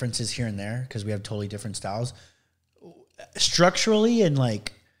differences here and there because we have totally different styles structurally, and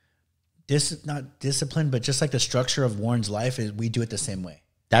like not discipline, but just like the structure of Warren's life is we do it the same way.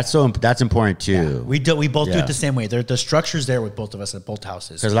 That's important too. Yeah. We both do it the same way. The structure's there with both of us at both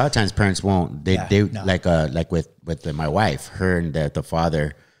houses. Because a lot of times parents won't. Like with my wife, her and the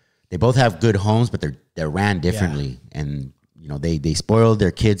father, they both have good homes, but they're ran differently, and they spoil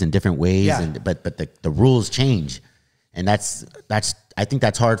their kids in different ways. Yeah. But the rules change, and that's I think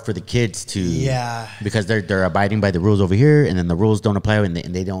that's hard for the kids to because they're abiding by the rules over here, and then the rules don't apply, and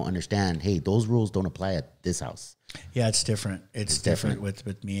they don't understand. Hey, those rules don't apply at this house. Yeah, it's different. It's different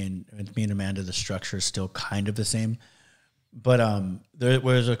with me and Amanda. The structure is still kind of the same, but there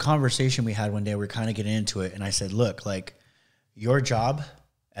was a conversation we had one day. We were kind of getting into it, and I said, "Look, like your job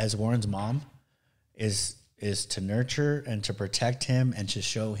as Warren's mom is to nurture and to protect him and to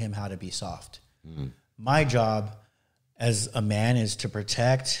show him how to be soft. Mm-hmm. my job as a man is to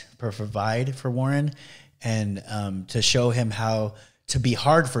protect, provide for Warren, and to show him how to be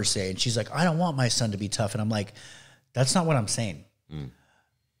hard for Say. And she's like, I don't want my son to be tough. And I'm like, that's not what I'm saying.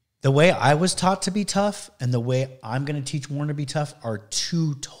 The way I was taught to be tough and the way I'm going to teach Warren to be tough are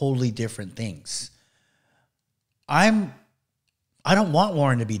two totally different things. I don't want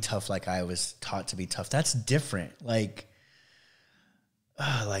Warren to be tough like I was taught to be tough. That's different. Like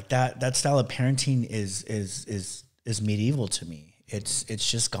that style of parenting is medieval to me. It's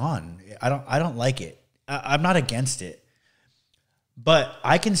just gone. I don't like it. I'm not against it, but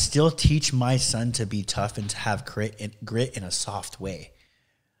I can still teach my son to be tough and to have grit in a soft way.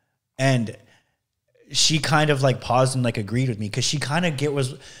 And she kind of like paused and like agreed with me because she kind of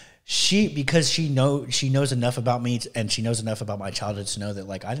because she knows enough about me and she knows enough about my childhood to know that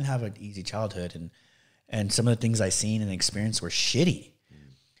like I didn't have an easy childhood and some of the things I seen and experienced were shitty.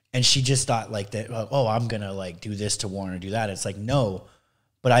 And she just thought like that, oh, I'm going to like do this to Warren or do that. It's like, no,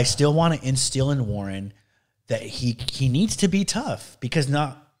 but I still want to instill in Warren that he needs to be tough because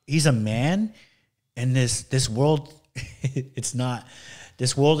he's a man and this world,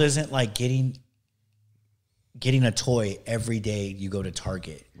 this world isn't like getting a toy every day you go to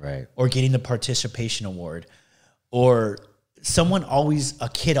Target. Right. Or getting the participation award or a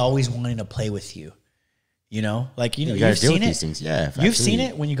kid always wanting to play with you. You know, like, you've seen it. These things. Yeah, you've seen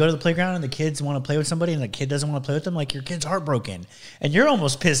it when you go to the playground and the kids want to play with somebody and the kid doesn't want to play with them. Like your kid's heartbroken and you're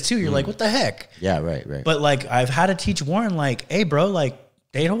almost pissed too. You're like, what the heck? Yeah, right. But like, I've had to teach Warren, like, hey, bro, like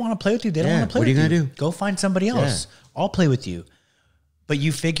they don't want to play with you. They don't want to play with you. What are you going to do? Go find somebody else. Yeah. I'll play with you. But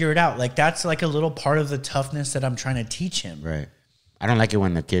you figure it out. Like that's like a little part of the toughness that I'm trying to teach him. Right. I don't like it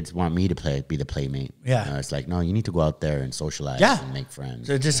when the kids want me to be the playmate. Yeah. It's like, no, you need to go out there and socialize and make friends.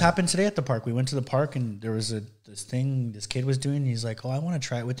 So it just happened today at the park. We went to the park and there was this thing this kid was doing. And he's like, oh, I want to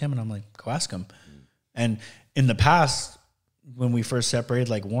try it with him. And I'm like, go ask him. And in the past, when we first separated,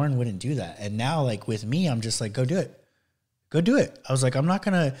 like Warren wouldn't do that. And now like with me, I'm just like, go do it. Go do it. I was like, I'm not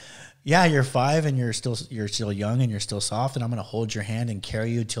going to, you're 5 and you're still young and you're still soft. And I'm going to hold your hand and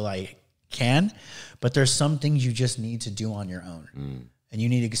carry you till I can, but there's some things you just need to do on your own. And you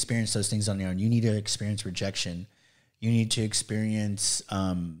need to experience those things on your own. You need to experience rejection. You need to experience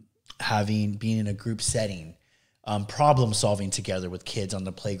being in a group setting, problem solving together with kids on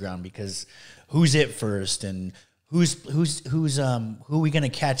the playground because who's it first and who are we gonna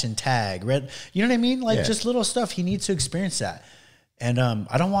catch and tag? You know what I mean? Like just little stuff. He needs to experience that. And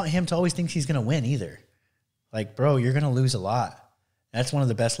I don't want him to always think he's gonna win either. Like, bro, you're gonna lose a lot. That's one of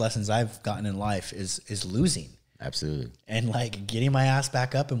the best lessons I've gotten in life is losing. Absolutely. And like getting my ass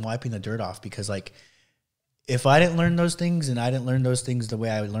back up and wiping the dirt off because like if I didn't learn those things and I didn't learn those things the way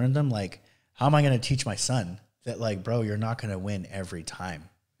I learned them, like how am I going to teach my son that like, bro, you're not going to win every time.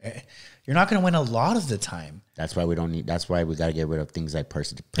 You're not going to win a lot of the time. That's why we got to get rid of things like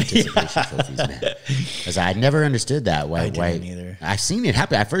participation trophies, man. Because I never understood that. Why? I didn't either. I've seen it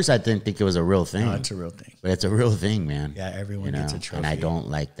happen. At first, I didn't think it was a real thing. No, it's a real thing. But it's a real thing, man. Yeah, everyone gets a trophy. And I don't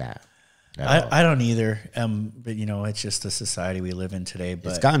like that. I don't either. But, it's just the society we live in today. But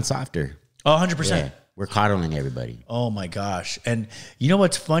it's gotten softer. Oh, 100%. Yeah, we're coddling everybody. Oh, my gosh. And you know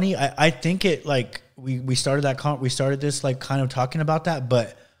what's funny? I think it like we started this like kind of talking about that,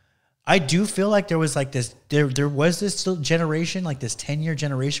 but I do feel like there was like this, there was this generation, like this 10-year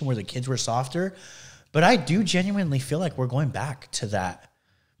generation where the kids were softer, but I do genuinely feel like we're going back to that,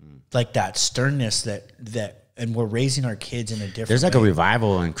 like that sternness and we're raising our kids in a different There's like way. A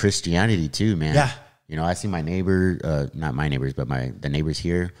revival in Christianity too, man. Yeah. I see my neighbor, not my neighbors, but the neighbors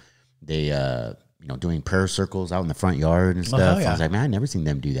here, they, doing prayer circles out in the front yard and stuff. Yeah. I was like, man, I've never seen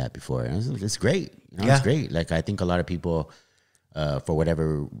them do that before. And it's great. It's great. Like, I think a lot of people, for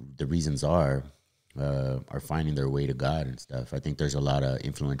whatever the reasons are finding their way to God and stuff. I think there's a lot of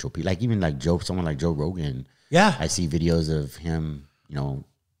influential people, like even like someone like Joe Rogan. Yeah. I see videos of him,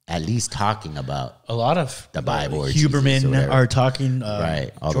 at least talking about a lot of the Bible. Huberman are talking,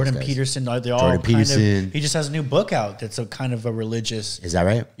 right? Jordan Peterson. They're all he just has a new book out that's a kind of a religious. Is that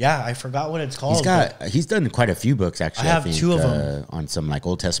right? Yeah, I forgot what it's called. He's done quite a few books actually. I think, 2 of them on some like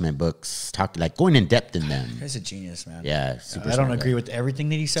Old Testament books, going in depth in them. He's a genius, man. Yeah, I don't agree with everything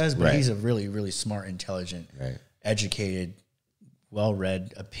that he says, but he's a really, really smart, intelligent, educated,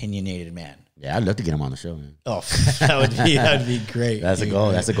 well-read, opinionated man. Yeah, I'd love to get him on the show, man. Oh, that'd be great. That's a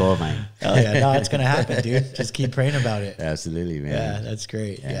goal. That's a goal of mine. Oh yeah, no, it's gonna happen, dude. Just keep praying about it. Absolutely, man. Yeah, that's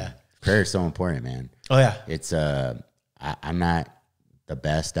great. Yeah. Prayer is so important, man. Oh yeah, it's I'm not the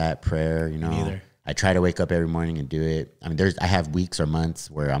best at prayer, Me neither. I try to wake up every morning and do it. I mean, I have weeks or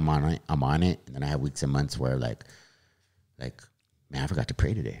months where I'm on it, and then I have weeks and months where like man, I forgot to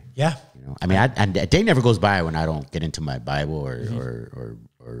pray today. Yeah. You know, I mean, a day never goes by when I don't get into my Bible or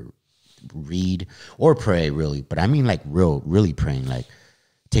read or pray really. But I mean, like really praying, like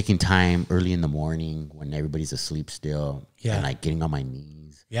taking time early in the morning when everybody's asleep still, and like getting on my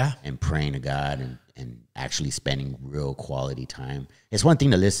knees, and praying to God and actually spending real quality time. It's one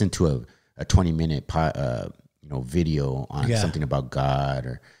thing to listen to a 20-minute video on something about God,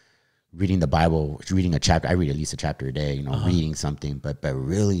 or reading the Bible, reading a chapter. I read at least a chapter a day, reading something, but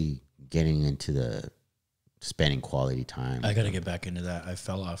really getting into the spending quality time. I got to get back into that. I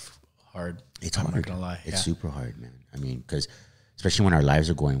fell off hard. It's I'm hard. not gonna lie. It's super hard, man. I mean, because especially when our lives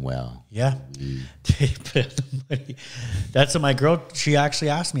are going well. Yeah. That's what my girl, she actually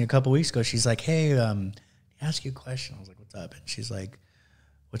asked me a couple weeks ago. She's like, hey, ask you a question. I was like, what's up? And she's like,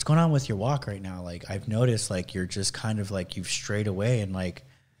 what's going on with your walk right now? Like, I've noticed like you're just kind of like you've strayed away, and like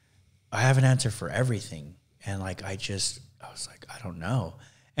I have an answer for everything. And like I was like, I don't know.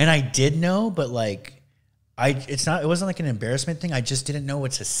 And I did know, but like it wasn't like an embarrassment thing. I just didn't know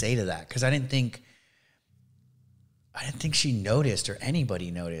what to say to that, because I didn't think she noticed or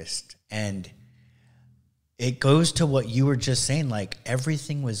anybody noticed. And it goes to what you were just saying, like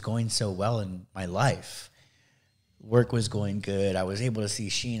everything was going so well in my life. Work was going good. I was able to see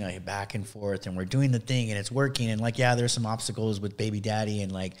Sheena back and forth, and we're doing the thing and it's working. And like, yeah, there's some obstacles with baby daddy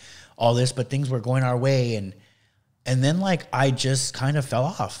and like all this, but things were going our way. And then like, I just kind of fell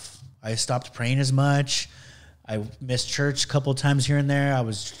off. I stopped praying as much. I missed church a couple of times here and there. I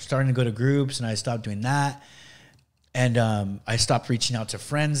was starting to go to groups, and I stopped doing that. And I stopped reaching out to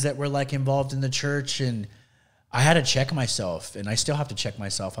friends that were like involved in the church, and I had to check myself, and I still have to check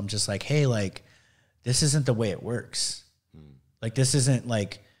myself. I'm just like, hey, like, this isn't the way it works. Like, this isn't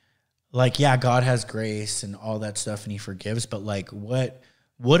like, yeah, God has grace and all that stuff, and he forgives, but like, what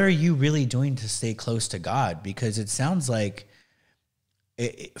are you really doing to stay close to God? Because it sounds like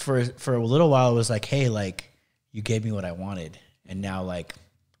for a little while, it was like, hey, like, you gave me what I wanted, and now like,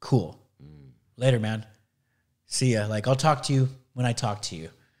 cool. Later, man. See ya. Like, I'll talk to you when I talk to you.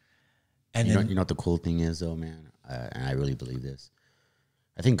 And you know what the cool thing is, though, man? And I really believe this.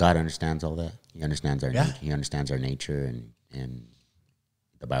 I think God understands all that. He understands our he understands our nature, and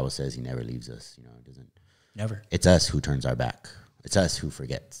the Bible says he never leaves us. You know, it doesn't. Never. It's us who turns our back. It's us who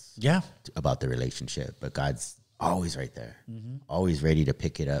forgets. Yeah. About the relationship, but God's always right there, always ready to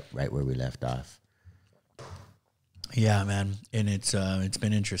pick it up right where we left off. Yeah, man, and it's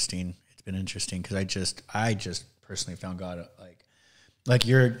been interesting. It's been interesting because I just personally found God like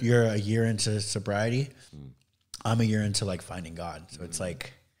you're a year into sobriety. I'm a year into like finding God. So it's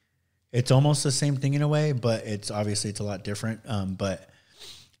like, it's almost the same thing in a way, but it's obviously it's a lot different. But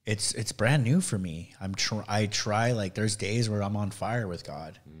it's brand new for me. I try, like, there's days where I'm on fire with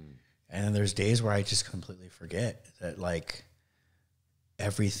God, and then there's days where I just completely forget that like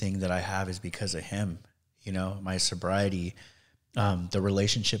everything that I have is because of him. You know, my sobriety, the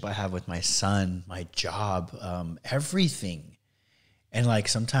relationship I have with my son, my job, everything. And like,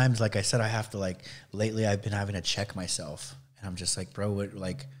 sometimes, like I said, I have to like, lately I've been having to check myself, and I'm just like, bro, what,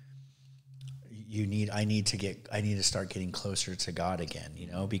 like, I need to start getting closer to God again, you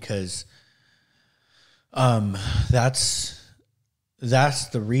know, because, that's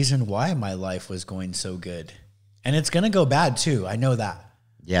the reason why my life was going so good, and it's going to go bad too. I know that.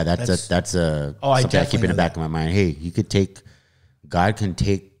 Yeah, that's something I keep in the back of my mind. Hey, God can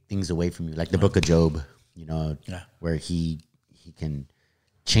take things away from you, like the book of Job, you know, where he can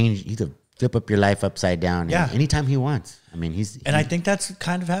change. He could flip up your life upside down anytime he wants. I mean, I think that's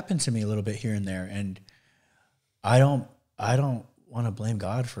kind of happened to me a little bit here and there, and I don't want to blame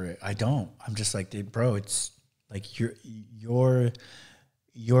God for it. I don't. I'm just like, dude, bro, it's like you're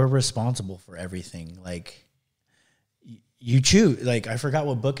responsible for everything. Like, you choose, like, I forgot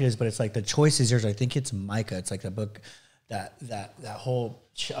what book it is, but it's like the choice is yours. I think it's Micah. It's like the book that whole,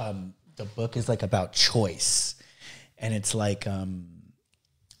 the book is like about choice. And it's like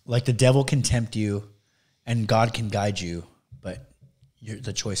the devil can tempt you and God can guide you, but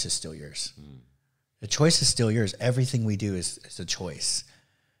the choice is still yours. The choice is still yours. Everything we do is a choice.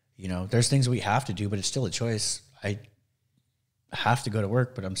 You know, there's things we have to do, but it's still a choice. I have to go to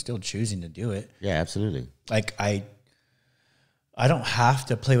work, but I'm still choosing to do it. Yeah, absolutely. Like, I don't have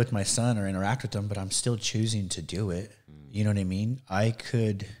to play with my son or interact with him, but I'm still choosing to do it. You know what I mean? I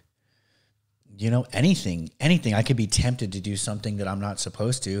could, you know, anything. I could be tempted to do something that I'm not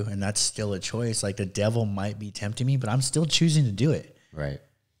supposed to, and that's still a choice. Like, the devil might be tempting me, but I'm still choosing to do it. Right.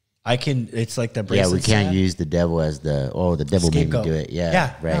 It's like the bracelet. Yeah, we can't use the devil as the devil made me do it. Yeah.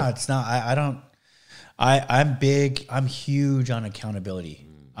 Yeah. Right. No, it's not. I'm huge on accountability.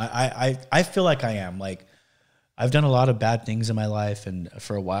 I feel like I am. Like, I've done a lot of bad things in my life. And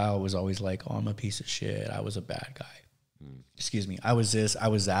for a while, I was always like, oh, I'm a piece of shit. I was a bad guy. Excuse me. I was this, I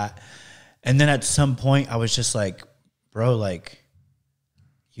was that. And then at some point, I was just like, bro, like,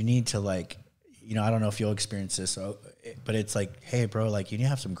 you need to, like, you know, I don't know if you'll experience this, but it's like, hey, bro, like, you need to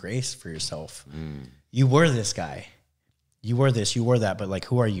have some grace for yourself. You were this guy. You were this, you were that, but, like,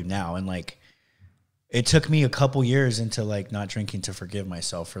 who are you now? And, like, it took me a couple years into, like, not drinking to forgive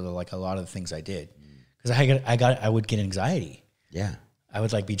myself for, like, a lot of the things I did. Because I would get anxiety. Yeah. I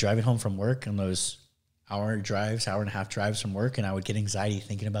would, like, be driving home from work on those hour and a half drives from work, and I would get anxiety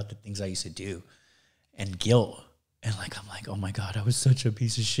thinking about the things I used to do and guilt. And, like, I'm like, oh, my God, I was such a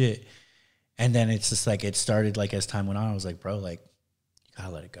piece of shit. And then it's just, like, it started, like, as time went on, I was like, bro, like, you got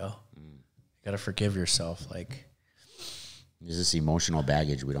to let it go. You got to forgive yourself. Like, there's this emotional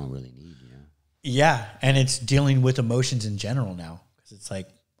baggage we don't really need, you know? Yeah, and it's dealing with emotions in general now. Because it's like,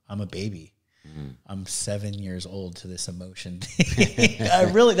 I'm a baby. I'm 7 years old to this emotion.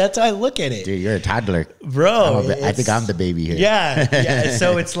 That's how I look at it. Dude, you're a toddler. Bro. I think I'm the baby here. Yeah.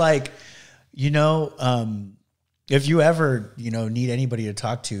 So it's like, you know, if you ever, you know, need anybody to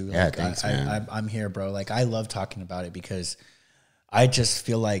talk to, like, thanks, I'm here, bro. Like, I love talking about it because I just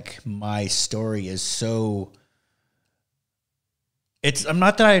feel like my story is so... I'm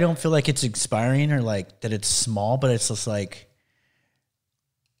not that I don't feel like it's inspiring or, like, that it's small, but it's just like...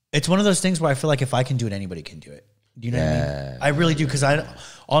 It's one of those things where I feel like if I can do it, anybody can do it. Do you know what I mean? I really do, because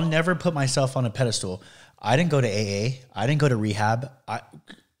I'll never put myself on a pedestal. I didn't go to AA. I didn't go to rehab.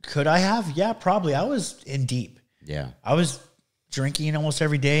 Could I have? Yeah, probably. I was in deep. Yeah. I was drinking almost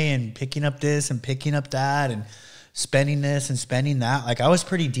every day and picking up this and picking up that and spending this and spending that. Like, I was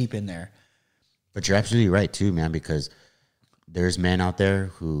pretty deep in there. But you're absolutely right, too, man, because there's men out there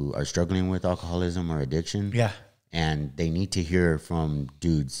who are struggling with alcoholism or addiction. Yeah. And they need to hear from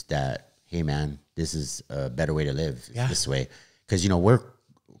dudes that, hey, man, this is a better way to live this way. Because, you know, we're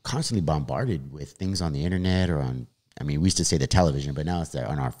constantly bombarded with things on the internet or on, I mean, we used to say the television, but now it's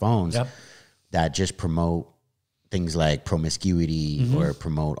on our phones that just promote things like promiscuity or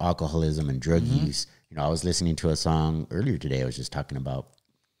promote alcoholism and drug use. You know, I was listening to a song earlier today. I was just talking about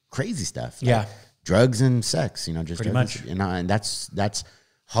crazy stuff. Like drugs and sex, you know, just pretty much. And that's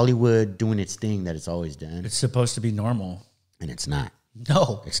Hollywood doing its thing that it's always done. It's supposed to be normal. And it's not.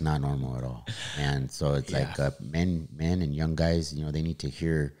 No. It's not normal at all. And so it's like men and young guys, you know, they need to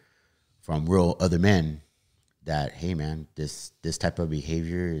hear from real other men that, hey, man, this type of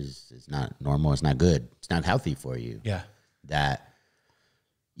behavior is not normal. It's not good. It's not healthy for you. Yeah. That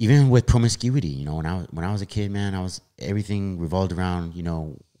even with promiscuity, you know, when I was a kid, man, everything revolved around, you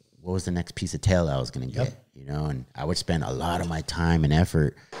know, what was the next piece of tail I was going to get, you know? And I would spend a lot of my time and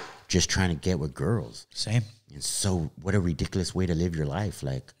effort just trying to get with girls. Same. And so what a ridiculous way to live your life.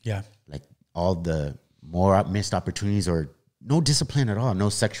 Like, like all the more missed opportunities or no discipline at all. No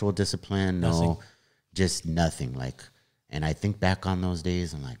sexual discipline, nothing. Just nothing. Like, and I think back on those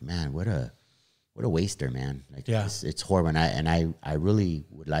days, I'm like, man, what a waster, man. Like, it's horrible. And I really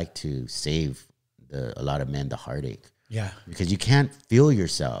would like to save a lot of men the heartache. Yeah. Because you can't feel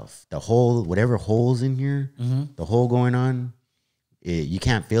yourself. The hole, whatever hole's in here, the hole going on, you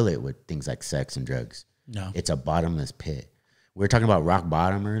can't feel it with things like sex and drugs. No. It's a bottomless pit. We were talking about rock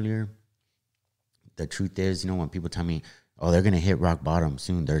bottom earlier. The truth is, you know, when people tell me, oh, they're going to hit rock bottom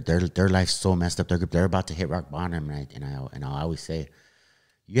soon. Their life's so messed up. They're about to hit rock bottom. And I'll always say,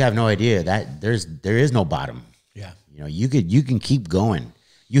 you have no idea that there is no bottom. Yeah. You know, you can keep going.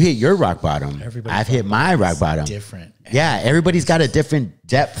 You hit your rock bottom. I've hit my rock bottom. Different. Yeah, everybody's got a different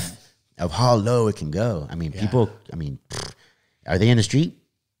depth of how low it can go. I mean, people. I mean, are they in the street?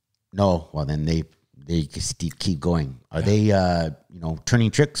 No. Well, then they keep going. Are they you know,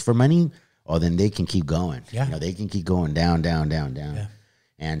 turning tricks for money? Or then they can keep going. Yeah. You know, they can keep going down. Yeah.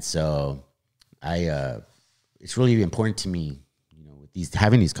 And so, it's really important to me, you know, with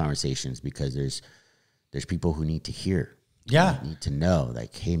having these conversations, because there's people who need to hear. Yeah. Need to know,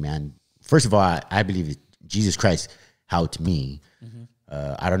 like, hey, man, first of all, I believe that Jesus Christ helped me.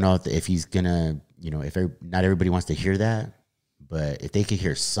 I don't know if he's going to, you know, if not everybody wants to hear that, but if they could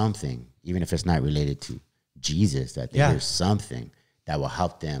hear something, even if it's not related to Jesus, that they hear something that will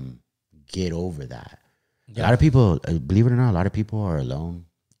help them get over that. A lot of people, believe it or not, a lot of people are alone,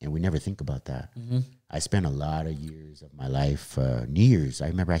 and we never think about that. I spent a lot of years of my life, New Year's. I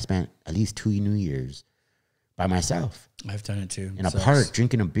remember I spent at least 2 New Years by myself. I've done it too. In a park,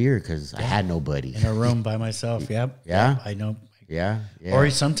 drinking a beer because I had nobody. In a room by myself. Yep. Yeah. I know. Yeah. Or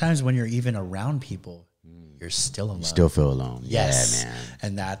sometimes when you're even around people, you're still alone. You still feel alone. Yes. Yeah, man.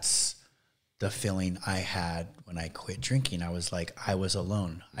 And that's the feeling I had when I quit drinking. I was like, I was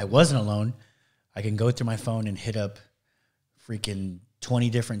alone. I wasn't alone. I can go through my phone and hit up freaking 20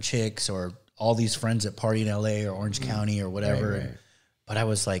 different chicks or all these friends that party in LA or Orange County or whatever. Right. But I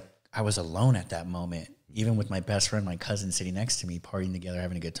was like, I was alone at that moment. Even with my best friend, my cousin sitting next to me, partying together,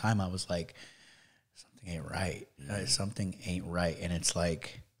 having a good time. I was like, something ain't right. Something ain't right. And it's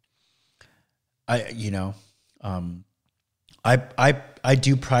like, I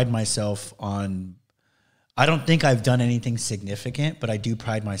do pride myself on, I don't think I've done anything significant, but I do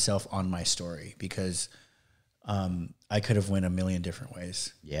pride myself on my story because I could have went a million different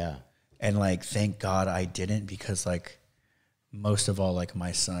ways. Yeah. And like, thank God I didn't, because like most of all, like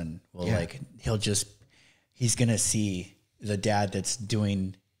my son will like, he's going to see the dad that's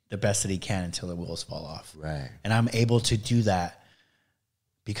doing the best that he can until the wheels fall off. Right. And I'm able to do that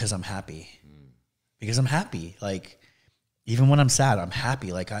because I'm happy. Because I'm happy. Like, even when I'm sad, I'm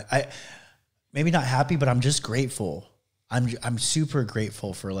happy. Like I maybe not happy, but I'm just grateful. I'm super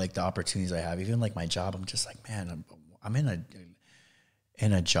grateful for like the opportunities I have. Even like my job, I'm just like, man, I'm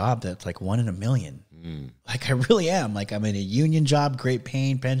in a job that's like 1 in a million. Like I really am. Like I'm in a union job, great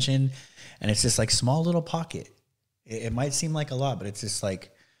paying pension, and it's just like small little pocket. It might seem like a lot, but it's just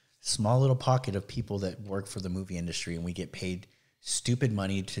like small little pocket of people that work for the movie industry, and we get paid stupid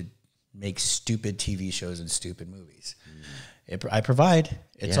money to make stupid TV shows and stupid movies. I provide.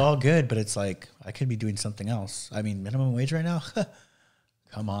 It's all good, but it's like I could be doing something else. I mean, minimum wage right now.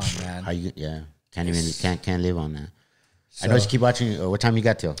 Come on, man. Can't live on that. So, I know you keep watching. What time you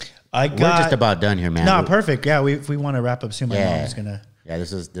got till? We're just about done here, man. No, perfect. Yeah, we want to wrap up soon. My mom's gonna. Yeah,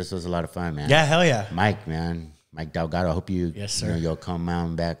 this was a lot of fun, man. Yeah, hell yeah. Mike Delgado. I hope you. Yes, sir. You'll come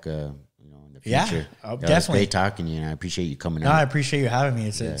out back. In the future. Yeah, definitely. It's great talking to you, and I appreciate you coming. No, I appreciate you having me.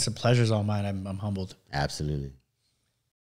 It's a pleasure's all mine. I'm humbled. Absolutely.